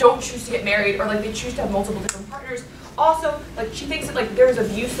like don't choose to get married, or like they choose to have multiple different partners. Also, like she thinks that like there's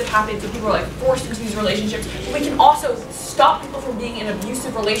abuse that happens and people are like forced into these relationships. But we can also stop people from being in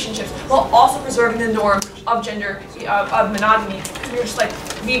abusive relationships while also preserving the norm of gender, of monogamy. Because we're just like,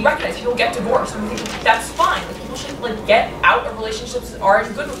 we recognize people get divorced and we think that's fine. Like people should like get out of relationships that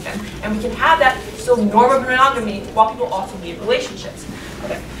aren't good with them. And we can have that still norm of monogamy while people also be in relationships.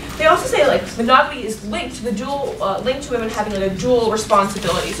 Okay. They also say like monogamy is linked to the dual, linked to women having like a dual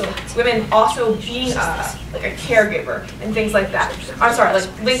responsibility. So women also being like a caregiver and things like that. I'm sorry,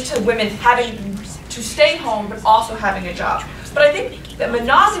 like linked to women having to stay home but also having a job. But I think that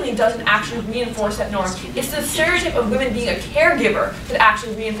monogamy doesn't actually reinforce that norm. It's the stereotype of women being a caregiver that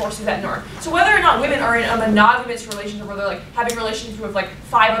actually reinforces that norm. So whether or not women are in a monogamous relationship where they're like having relationships with like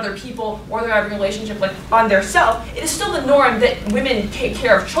 5 other people, or they're having a relationship like on their self, it is still the norm that women take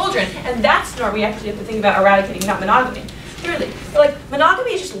care of children, and that's the norm we actually have to think about eradicating, not monogamy. Clearly, but like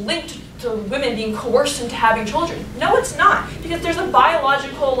monogamy is just linked to women being coerced into having children. No, it's not, because there's a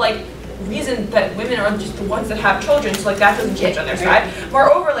biological like reason that women are just the ones that have children, so like that doesn't change on their side.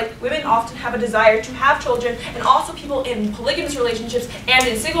 Moreover, like women often have a desire to have children, and also people in polygamous relationships and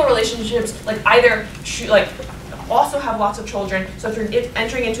in single relationships like either also have lots of children. So if you're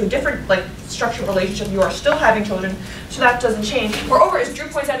entering into a different like structured relationship, you are still having children, so that doesn't change. Moreover, as Drew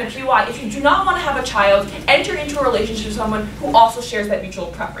points out in QI, if you do not want to have a child, enter into a relationship with someone who also shares that mutual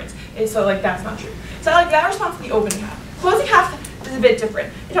preference. And so like that's not true. So like that response to the opening half. Closing half is a bit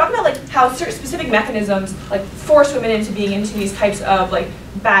different. You're talking about like how certain specific mechanisms like force women into being into these types of like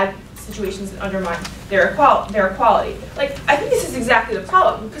bad situations that undermine their equality. Like I think this is exactly the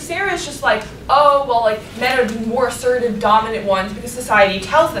problem, because Sarah is just like, oh well, like men are the more assertive, dominant ones because society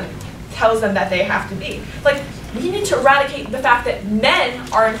tells them that they have to be. Like we need to eradicate the fact that men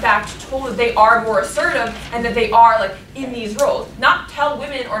are in fact told that they are more assertive and that they are like in these roles. Not tell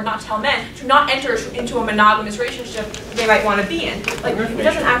women or not tell men to not enter into a monogamous relationship that they might want to be in. Like it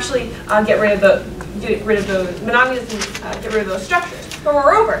doesn't actually get rid of the monogamy, doesn't get rid of those structures. But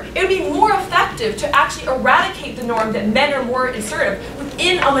moreover, it would be more effective to actually eradicate the norm that men are more assertive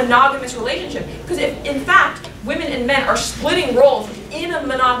within a monogamous relationship. Because if, in fact, women and men are splitting roles in a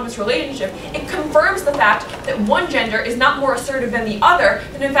monogamous relationship, it confirms the fact that one gender is not more assertive than the other,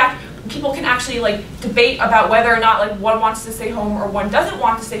 and in fact, people can actually like debate about whether or not like one wants to stay home or one doesn't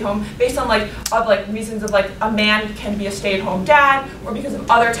want to stay home based on like reasons of like a man can be a stay-at-home dad, or because of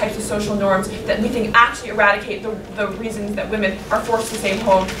other types of social norms that we think actually eradicate the reasons that women are forced to stay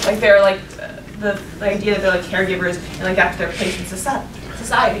home, like they're like the idea that they're like caregivers and like that's their place in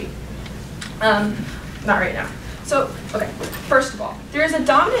society. Not right now. So, okay, first of all, there is a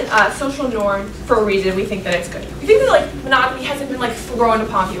dominant social norm for a reason we think that it's good. We think that like monogamy hasn't been like thrown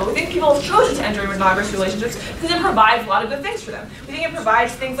upon people. We think people have chosen to enter into monogamous relationships because it provides a lot of good things for them. We think it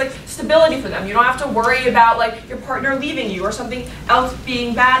provides things like stability for them. You don't have to worry about like your partner leaving you or something else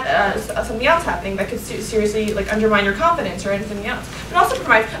being bad, something else happening that could seriously like undermine your confidence or anything else. It also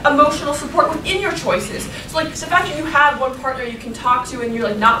provides emotional support within your choices. So like the fact that you have one partner you can talk to and you're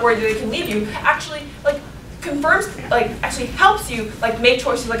like not worried that they can leave you actually like confirms, like actually helps you like make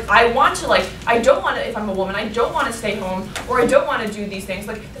choices like I want to like, I don't want to, if I'm a woman, I don't want to stay home, or I don't want to do these things.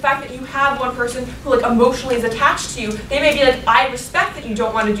 Like the fact that you have one person who like emotionally is attached to you, they may be like, I respect that you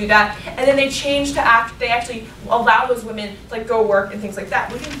don't want to do that, and then they change to act, they actually allow those women to like go work and things like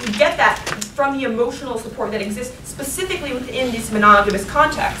that. We can get that from the emotional support that exists specifically within these monogamous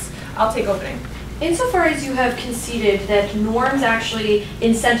contexts. I'll take opening. Insofar as you have conceded that norms actually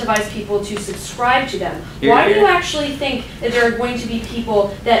incentivize people to subscribe to them, why do you actually think that there are going to be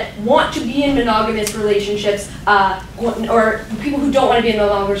people that want to be in monogamous relationships, or people who don't want to be in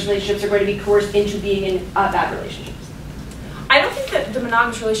monogamous relationships are going to be coerced into being in bad relationships? I don't think that the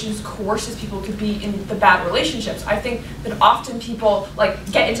monogamous relationships coerces people to be in the bad relationships. I think that often people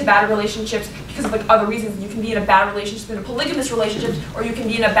like get into bad relationships because of like other reasons. You can be in a bad relationship in a polygamous relationship, or you can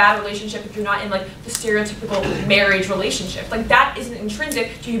be in a bad relationship if you're not in like the stereotypical marriage relationship. Like that isn't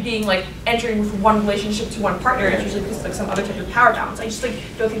intrinsic to you being like entering from one relationship to one partner. It's usually because of like some other type of power balance. I just like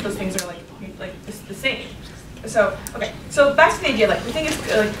don't think those things are like the same. So okay, so back to the idea, like we think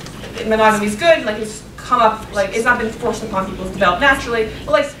it's like monogamy is good, like it's come up, like it's not been forced upon people, it's developed naturally.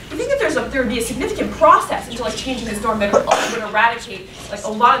 But like we think that there would be a significant process into like changing this norm that would eradicate like a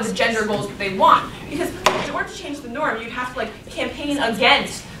lot of the gender goals that they want. Because in order to change the norm, you'd have to like campaign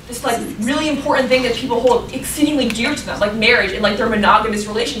against this like really important thing that people hold exceedingly dear to them, like marriage and like their monogamous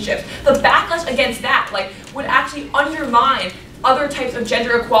relationships. The backlash against that like would actually undermine other types of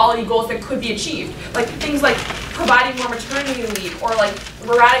gender equality goals that could be achieved. Like things like providing more maternity leave or like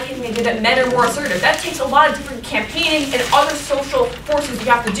eradicating the idea that men are more assertive. That takes a lot of different campaigning and other social forces you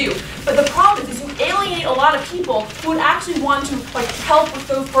have to do. But the problem is you alienate a lot of people who would actually want to like help with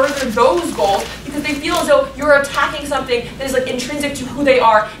those, further those goals because they feel as though you're attacking something that is like intrinsic to who they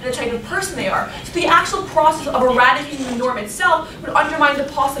are and the type of person they are. So the actual process of eradicating the norm itself would undermine the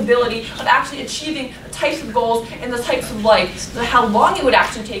possibility of actually achieving the types of goals and the types of life, how long it would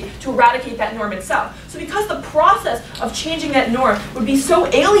actually take to eradicate that norm itself. So because the process of changing that norm would be so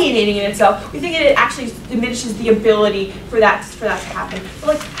alienating in itself, we think it actually diminishes the ability for that to happen.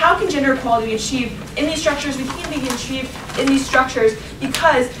 But like, how can gender equality be achieved in these structures? We think it can be achieved in these structures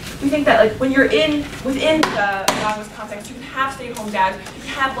because we think that like when you're within the monogamous context, you can have stay-at-home dads, you can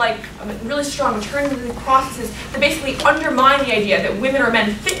have like really strong maternity processes that basically undermine the idea that women or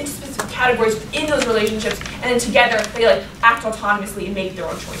men fit into specific categories within those relationships, and then together they like act autonomously and make their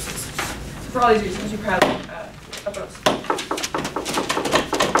own choices. So for all these reasons, we're proud of those.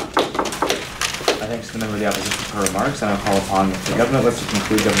 I thank the member of the opposition for her remarks, and I'll call upon the government whip to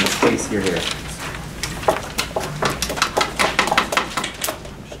conclude government's case. Hear, hear.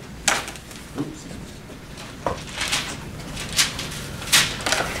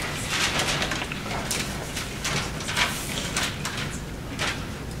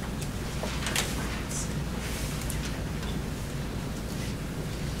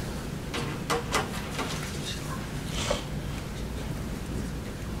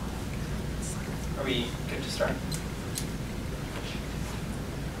 Are we good to start?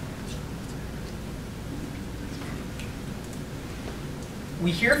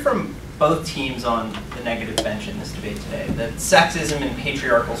 We hear from both teams on the negative bench in this debate today that sexism and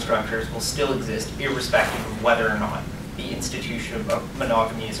patriarchal structures will still exist irrespective of whether or not the institution of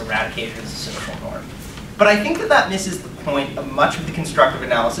monogamy is eradicated as a social norm. But I think that that misses the point of much of the constructive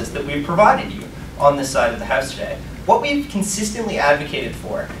analysis that we've provided you on this side of the House today. What we've consistently advocated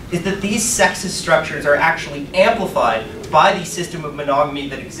for is that these sexist structures are actually amplified by the system of monogamy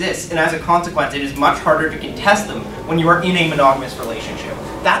that exists, and as a consequence, it is much harder to contest them when you are in a monogamous relationship.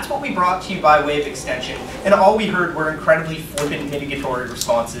 That's what we brought to you by way of extension, and all we heard were incredibly flippant mitigatory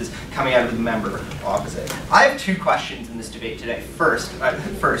responses coming out of the member opposite. I have two questions in this debate today. First,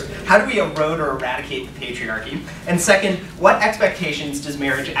 how do we erode or eradicate the patriarchy? And second, what expectations does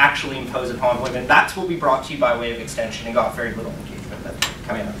marriage actually impose upon women? That's what we brought to you by way of extension and got very little engagement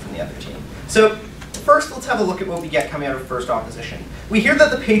coming out from the other team. So, first, let's have a look at what we get coming out of first opposition. We hear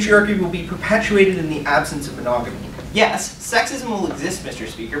that the patriarchy will be perpetuated in the absence of monogamy. Yes, sexism will exist, Mr.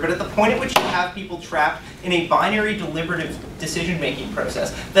 Speaker, but at the point at which you have people trapped in a binary deliberative decision-making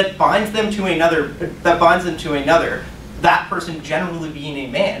process that binds them to another, that person generally being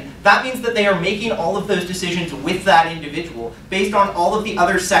a man, that means that they are making all of those decisions with that individual based on all of the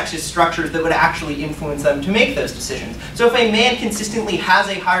other sexist structures that would actually influence them to make those decisions. So if a man consistently has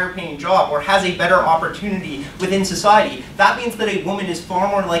a higher paying job or has a better opportunity within society, that means that a woman is far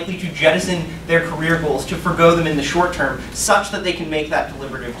more likely to jettison their career goals, to forgo them in the short term, such that they can make that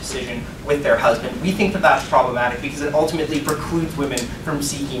deliberative decision with their husband. We think that that's problematic because it ultimately precludes women from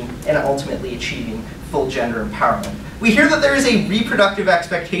seeking and ultimately achieving full gender empowerment. We hear that there is a reproductive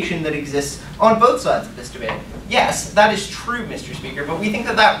expectation that exists on both sides of this debate. Yes, that is true, Mr. Speaker, but we think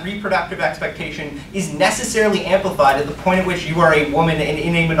that that reproductive expectation is necessarily amplified at the point at which you are a woman and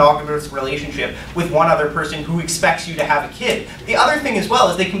in a monogamous relationship with one other person who expects you to have a kid. The other thing as well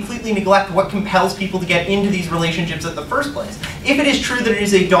is they completely neglect what compels people to get into these relationships in the first place. If it is true that it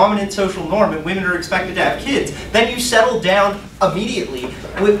is a dominant social norm and women are expected to have kids, then you settle down immediately,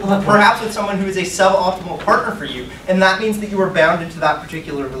 perhaps with someone who is a suboptimal partner for you, and that means that you are bound into that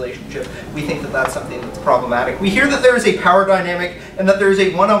particular relationship. We think that that's something that's problematic. We hear that there is a power dynamic and that there is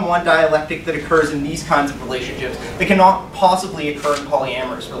a one-on-one dialectic that occurs in these kinds of relationships that cannot possibly occur in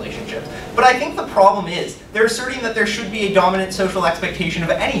polyamorous relationships. But I think the problem is they're asserting that there should be a dominant social expectation of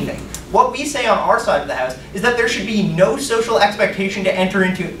anything. What we say on our side of the House is that there should be no social expectation to enter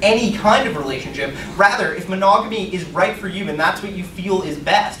into any kind of relationship. Rather, if monogamy is right for you and that's what you feel is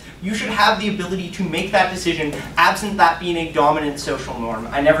best, you should have the ability to make that decision absent that being a dominant social norm.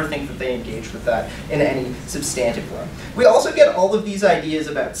 I never think that they engage with that in any substantive way. We also get all of these ideas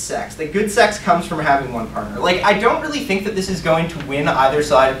about sex, that good sex comes from having one partner. Like, I don't really think that this is going to win either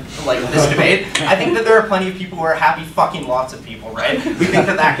side of this debate. I think that there are plenty of people who are happy fucking lots of people, right? We think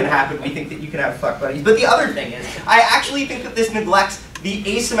that that can happen. We think that you can have fuck buddies. But the other thing is, I actually think that this neglects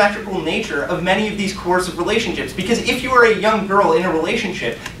the asymmetrical nature of many of these coercive relationships. Because if you are a young girl in a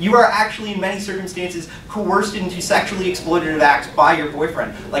relationship, you are actually in many circumstances coerced into sexually exploitative acts by your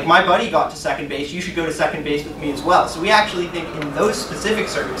boyfriend. Like, my buddy got to second base, you should go to second base with me as well. So we actually think in those specific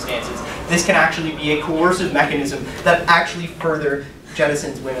circumstances, this can actually be a coercive mechanism that actually further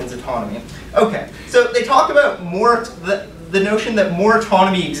jettisons women's autonomy. Okay, so they talk about the notion that more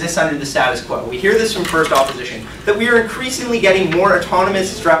autonomy exists under the status quo. We hear this from first opposition, that we are increasingly getting more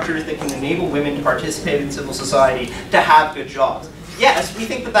autonomous structures that can enable women to participate in civil society, to have good jobs. Yes, we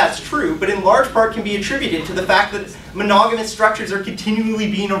think that that's true, but in large part can be attributed to the fact that monogamous structures are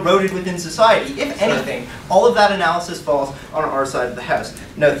continually being eroded within society. If anything, all of that analysis falls on our side of the house.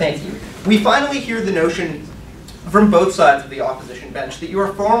 No, thank you. We finally hear the notion from both sides of the opposition bench that you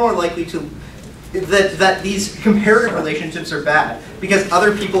are far more likely to that these comparative relationships are bad because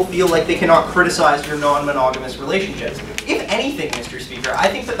other people feel like they cannot criticize your non-monogamous relationships. If anything, Mr. Speaker, I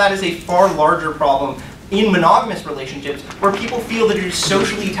think that that is a far larger problem in monogamous relationships where people feel that it is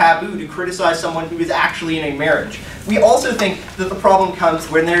socially taboo to criticize someone who is actually in a marriage. We also think that the problem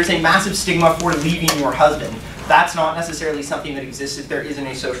comes when there is a massive stigma for leaving your husband. That's not necessarily something that exists if there isn't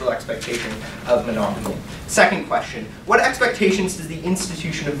a social expectation of monogamy. Second question, what expectations does the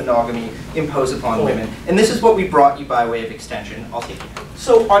institution of monogamy impose upon women? And this is what we brought you by way of extension. I'll take it.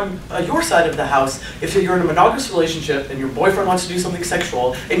 So on your side of the house, if you're in a monogamous relationship and your boyfriend wants to do something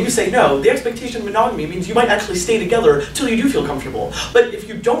sexual and you say no, the expectation of monogamy means you might actually stay together till you do feel comfortable. But if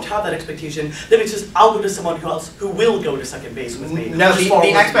you don't have that expectation, then it's just, I'll go to someone else who will go to second base with me. No,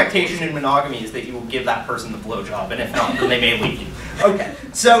 the expectation in monogamy is that you will give that person the blowjob, and if not, then they may leave you. Okay,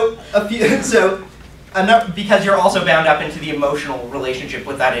 so because you're also bound up into the emotional relationship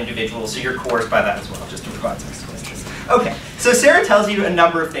with that individual, so you're coerced by that as well, just to provide some explanations. Okay, so Sarah tells you a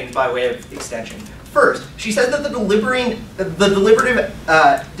number of things by way of extension. First, she says that the deliberative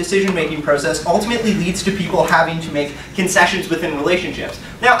decision-making process ultimately leads to people having to make concessions within relationships.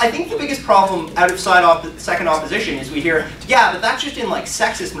 Now, I think the biggest problem out of second opposition is we hear, yeah, but that's just in like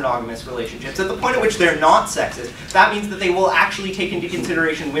sexist monogamous relationships. At the point at which they're not sexist, that means that they will actually take into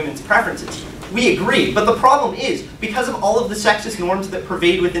consideration women's preferences. We agree, but the problem is, because of all of the sexist norms that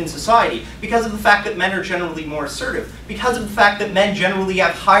pervade within society, because of the fact that men are generally more assertive, because of the fact that men generally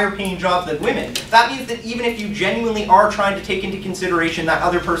have higher paying jobs than women, that means that even if you genuinely are trying to take into consideration that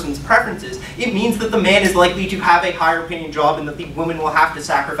other person's preferences, it means that the man is likely to have a higher paying job and that the woman will have to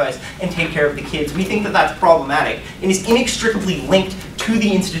sacrifice and take care of the kids. We think that that's problematic and is inextricably linked to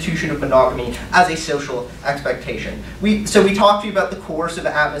the institution of monogamy as a social expectation. So we talked to you about the coercive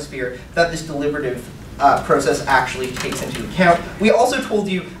atmosphere that this deliberative process actually takes into account. We also told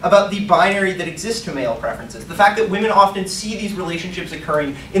you about the binary that exists to male preferences. The fact that women often see these relationships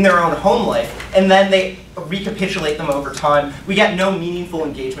occurring in their own home life, and then they recapitulate them over time. We get no meaningful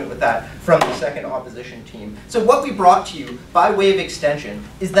engagement with that from the second opposition team. So what we brought to you, by way of extension,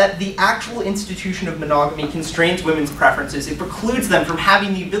 is that the actual institution of monogamy constrains women's preferences. It precludes them from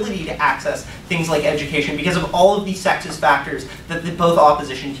having the ability to access things like education because of all of these sexist factors that both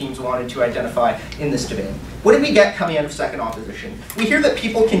opposition teams wanted to identify in this debate. What did we get coming out of second opposition? We hear that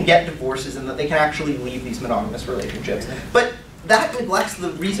people can get divorces and that they can actually leave these monogamous relationships. But that neglects the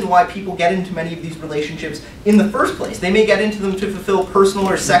reason why people get into many of these relationships in the first place. They may get into them to fulfill personal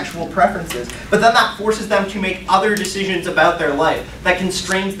or sexual preferences, but then that forces them to make other decisions about their life that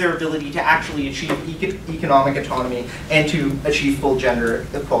constrains their ability to actually achieve economic autonomy and to achieve full gender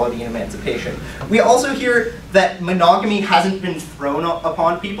equality and emancipation. We also hear that monogamy hasn't been thrown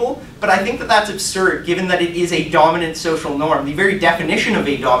upon people, but I think that that's absurd given that it is a dominant social norm. The very definition of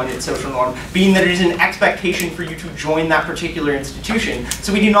a dominant social norm being that it is an expectation for you to join that particular institution,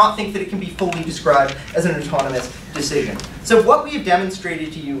 so we do not think that it can be fully described as an autonomous decision. So what we have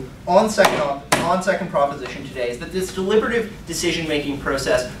demonstrated to you on second proposition today is that this deliberative decision-making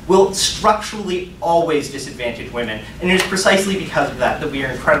process will structurally always disadvantage women, and it is precisely because of that that we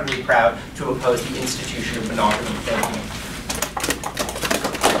are incredibly proud to oppose the institution of monogamy. Thank you.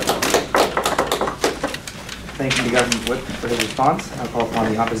 Thank you to Government Whip for his response. I'll call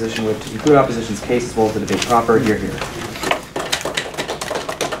upon the opposition whip to conclude opposition's case as well as the debate proper. Hear, hear.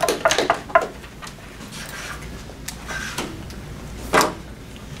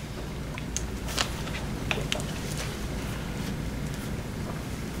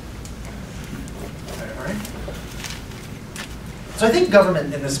 So I think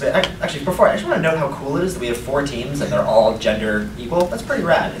government in this debate, actually before, I just want to note how cool it is that we have 4 teams and they're all gender equal. That's pretty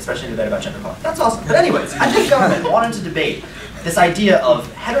rad, especially in a debate about gender equality. That's awesome. But anyways, I think government wanted to debate this idea of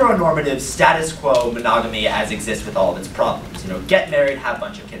heteronormative status quo monogamy as exists with all of its problems. You know, get married, have a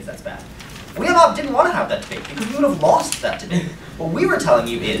bunch of kids, that's bad. We didn't want to have that debate because we would have lost that debate. What we were telling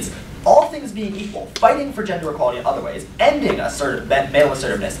you is, all things being equal, fighting for gender equality in other ways, ending male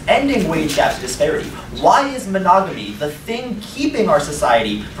assertiveness, ending wage gaps and disparity. Why is monogamy the thing keeping our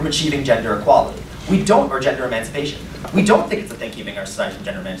society from achieving gender equality? We don't, or gender emancipation. We don't think it's the thing keeping our society from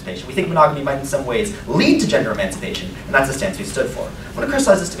gender emancipation. We think monogamy might in some ways lead to gender emancipation, and that's the stance we stood for. I'm going to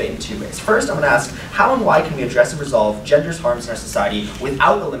criticize this debate in 2 ways. First, I'm going to ask how and why can we address and resolve gender's harms in our society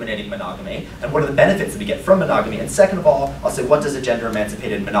without eliminating monogamy, and what are the benefits that we get from monogamy? And second of all, I'll say what does a gender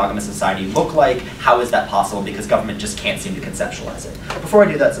emancipated monogamous society look like? How is that possible? Because government just can't seem to conceptualize it. Before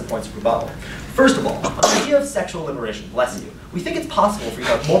I do that, some points of rebuttal. First of all, on the idea of sexual liberation, bless you, we think it's possible for you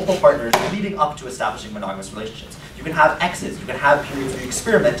to have multiple partners leading up to establishing monogamous relationships. You can have exes, you can have periods where you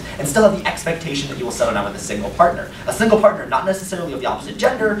experiment, and still have the expectation that you will settle down with a single partner. A single partner, not necessarily of the opposite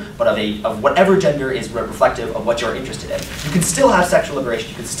gender, but of whatever gender is reflective of what you're interested in. You can still have sexual liberation,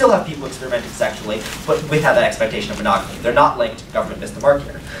 you can still have people experimenting sexually, but without that expectation of monogamy. They're not linked, government missed the mark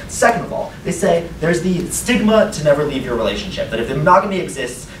here. Second of all, they say there's the stigma to never leave your relationship, that if the monogamy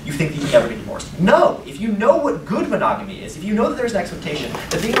exists, you think that you can never get divorced. No! If you know what good monogamy is, if you know that there's an expectation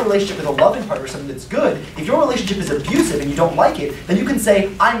that being in a relationship with a loving partner is something that's good, if your relationship is abusive and you don't like it, then you can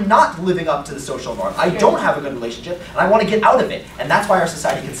say, I'm not living up to the social norm. I don't have a good relationship, and I want to get out of it. And that's why our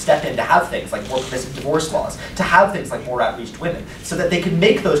society can step in to have things like more permissive divorce laws, to have things like more outreach to women, so that they can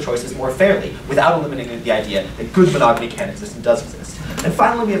make those choices more fairly without eliminating the idea that good monogamy can exist and does exist. And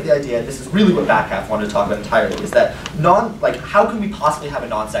finally, we have the idea, and this is really what back half wanted to talk about entirely, is that how can we possibly have a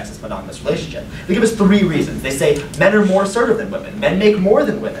non-sexist monogamous relationship? They give us 3 reasons. They say men are more assertive than women, men make more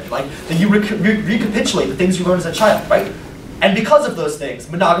than women, like that you recapitulate the things you learned as a child, right? And because of those things,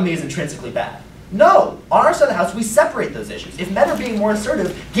 monogamy is intrinsically bad. No! On our side of the house, we separate those issues. If men are being more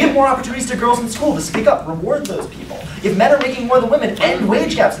assertive, give more opportunities to girls in school to speak up, reward those people. If men are making more than women, end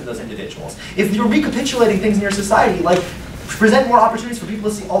wage gaps in those individuals. If you're recapitulating things in your society, like present more opportunities for people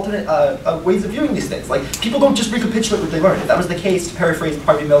to see alternate ways of viewing these things. Like, people don't just recapitulate what they learned. If that was the case, to paraphrase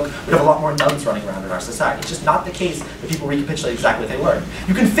Harvey Milk, we'd have a lot more nuns running around in our society. It's just not the case that people recapitulate exactly what they learned.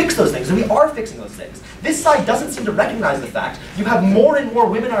 You can fix those things, and we are fixing those things. This side doesn't seem to recognize the fact you have more and more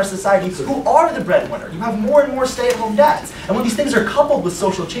women in our society who are the breadwinner. You have more and more stay-at-home dads. And when these things are coupled with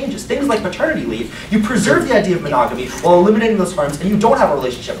social changes, things like paternity leave, you preserve the idea of monogamy while eliminating those harms, and you don't have a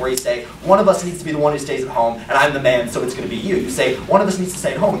relationship where you say, one of us needs to be the one who stays at home, and I'm the man, so it's going to be you. You say, one of us needs to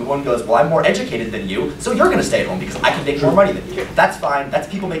stay at home, and the one goes, well, I'm more educated than you, so you're going to stay at home because I can make more money than you. That's fine. That's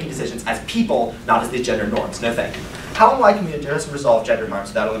people making decisions as people, not as these gender norms. No thank you. How and why can we address and resolve gender harms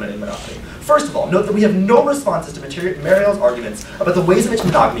without eliminating monogamy? First of all, note that we have no responses to Mariel's arguments about the ways in which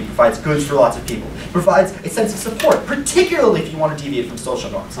monogamy provides goods for lots of people. It provides a sense of support, particularly if you want to deviate from social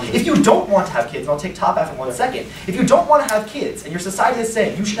norms. If you don't want to have kids, and I'll take top half in 1 second, if you don't want to have kids, and your society is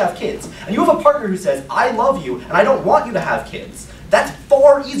saying you should have kids, and you have a partner who says, I love you, and I don't want you to have kids, that's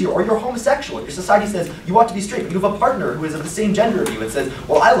far easier. Or you're homosexual. Your society says you ought to be straight, but you have a partner who is of the same gender as you and says,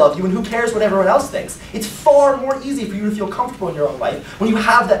 well, I love you, and who cares what everyone else thinks? It's far more easy for you to feel comfortable in your own life when you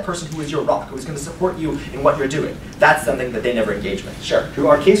have that person who is your rock, who is going to support you in what you're doing. That's something that they never engage with. Sure. True.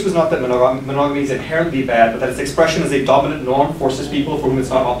 Our case was not that monogamy is inherently bad, but that its expression as a dominant norm forces people for whom it's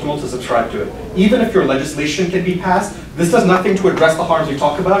not optimal to subscribe to it. Even if your legislation can be passed, this does nothing to address the harms we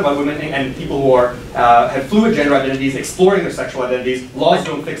talk about women and people who are have fluid gender identities, exploring their sexual identities. Laws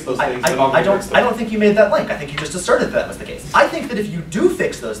don't fix those things. I don't think you made that link. I think you just asserted that was the case. I think that if you do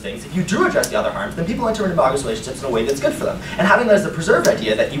fix those things, if you do address the other harms, then people enter into monogamous relationships in a way that's good for them. And having that as a preserved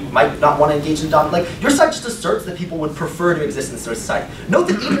idea that you might not want to engage in dominant, like, your side just asserts that people would prefer to exist in this sort of society. Note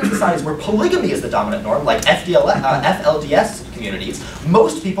that even in societies where polygamy is the dominant norm, like FLDS communities,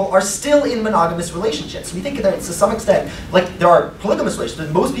 most people are still in monogamous relationships. We think that to some extent, like, there are polygamous relationships,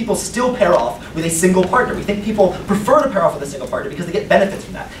 but most people still pair off with a single partner. We think people prefer to pair off with a single partner because they get benefits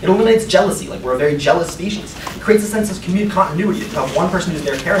from that. It eliminates jealousy, like we're a very jealous species. It creates a sense of continuity that you have one person who's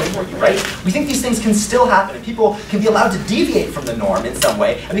there caring for you, right? We think these things can still happen, and people can be allowed to deviate from the norm in some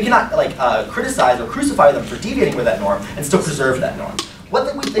way, and we cannot criticize or crucify them for deviating from that norm and still preserve that norm.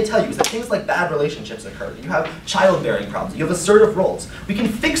 What they tell you is that things like bad relationships occur, that you have childbearing problems, you have assertive roles. We can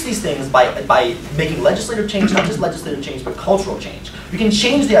fix these things by making legislative change, not just legislative change, but cultural change. We can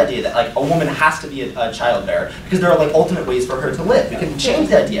change the idea that, like, a woman has to be a childbearer because there are, like, alternate ways for her to live. We can change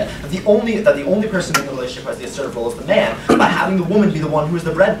the idea that the only person in the relationship who has the assertive role is the man by having the woman be the one who is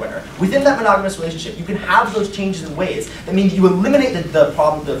the breadwinner. Within that monogamous relationship, you can have those changes in ways that mean you eliminate the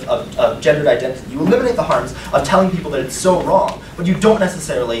problem of gendered identity. You eliminate the harms of telling people that it's so wrong, but you don't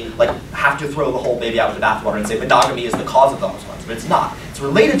necessarily, like, have to throw the whole baby out with the bathwater and say monogamy is the cause of those harms, but it's not. It's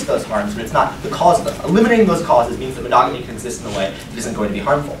related to those harms, but it's not the cause of them. Eliminating those causes means that monogamy can exist in a way that isn't going to be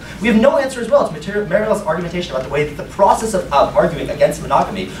harmful. We have no answer as well to Mariel's argumentation about the way that the process of arguing against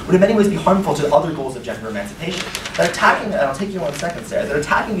monogamy would in many ways be harmful to other goals of gender emancipation. That attacking, and I'll take you 1 second, Sarah, that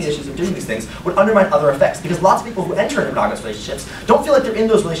attacking the issues of doing these things would undermine other effects, because lots of people who enter into monogamous relationships don't feel like they're in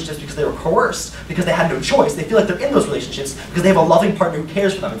those relationships because they were coerced, because they had no choice. They feel like they're in those relationships because they have a loving partner who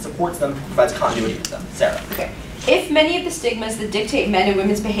cares for them and supports them, provides continuity with them. Sarah. Okay. If many of the stigmas that dictate men and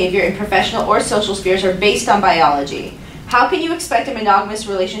women's behavior in professional or social spheres are based on biology, how can you expect a monogamous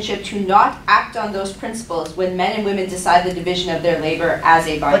relationship to not act on those principles when men and women decide the division of their labor as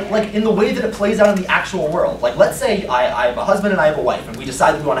a binary? Like in the way that it plays out in the actual world. Like, let's say I have a husband and I have a wife, and we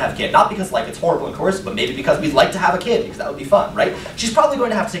decide that we want to have a kid. Not because like it's horrible and coercive, but maybe because we'd like to have a kid, because that would be fun, right? She's probably going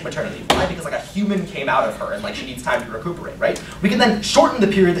to have to take maternity leave. Why? Because like a human came out of her and like she needs time to recuperate, right? We can then shorten the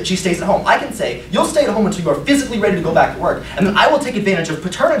period that she stays at home. I can say, you'll stay at home until you are physically ready to go back to work, and then I will take advantage of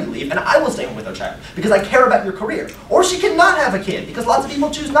paternity leave and I will stay home with our child because I care about your career. Or she cannot have a kid, because lots of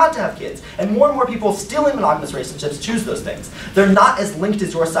people choose not to have kids. And more people still in monogamous relationships choose those things. They're not as linked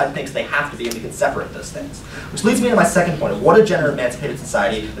as your side thinks they have to be, and we can separate those things. Which leads me to my second point of what a gender-emancipated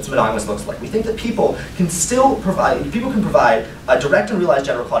society that's monogamous looks like. We think that people can provide a direct and realized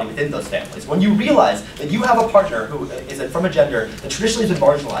gender equality within those families. When you realize that you have a partner who is from a gender that traditionally has been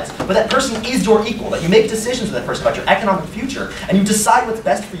marginalized, but that person is your equal, that you make decisions with that person about your economic future, and you decide what's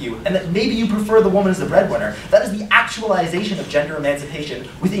best for you, and that maybe you prefer the woman as the breadwinner, that is the actualization of gender emancipation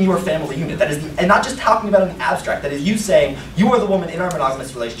within your family unit. That is and not just talking about it in the abstract. That is you saying, you are the woman in our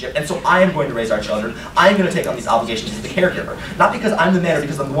monogamous relationship, and so I am going to raise our children. I am going to take on these obligations as the caregiver. Not because I'm the man or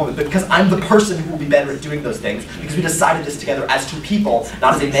because I'm the woman, but because I'm the person who will be better at doing those things, because we decided this together as two people,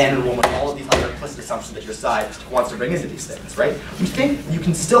 not as a man and a woman, all of these other implicit assumptions that your side wants to bring into these things, right? We think you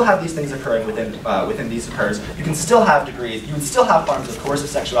can still have these things occurring within these occurs. You can still have degrees. You would still have forms of coercive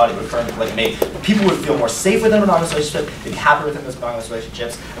sexuality occurring with polygamy. People would feel more safe within a monogamous relationship. They'd be happier within those monogamous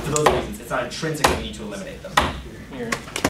relationships. And for those reasons, it's not intrinsic that we need to eliminate them. Here.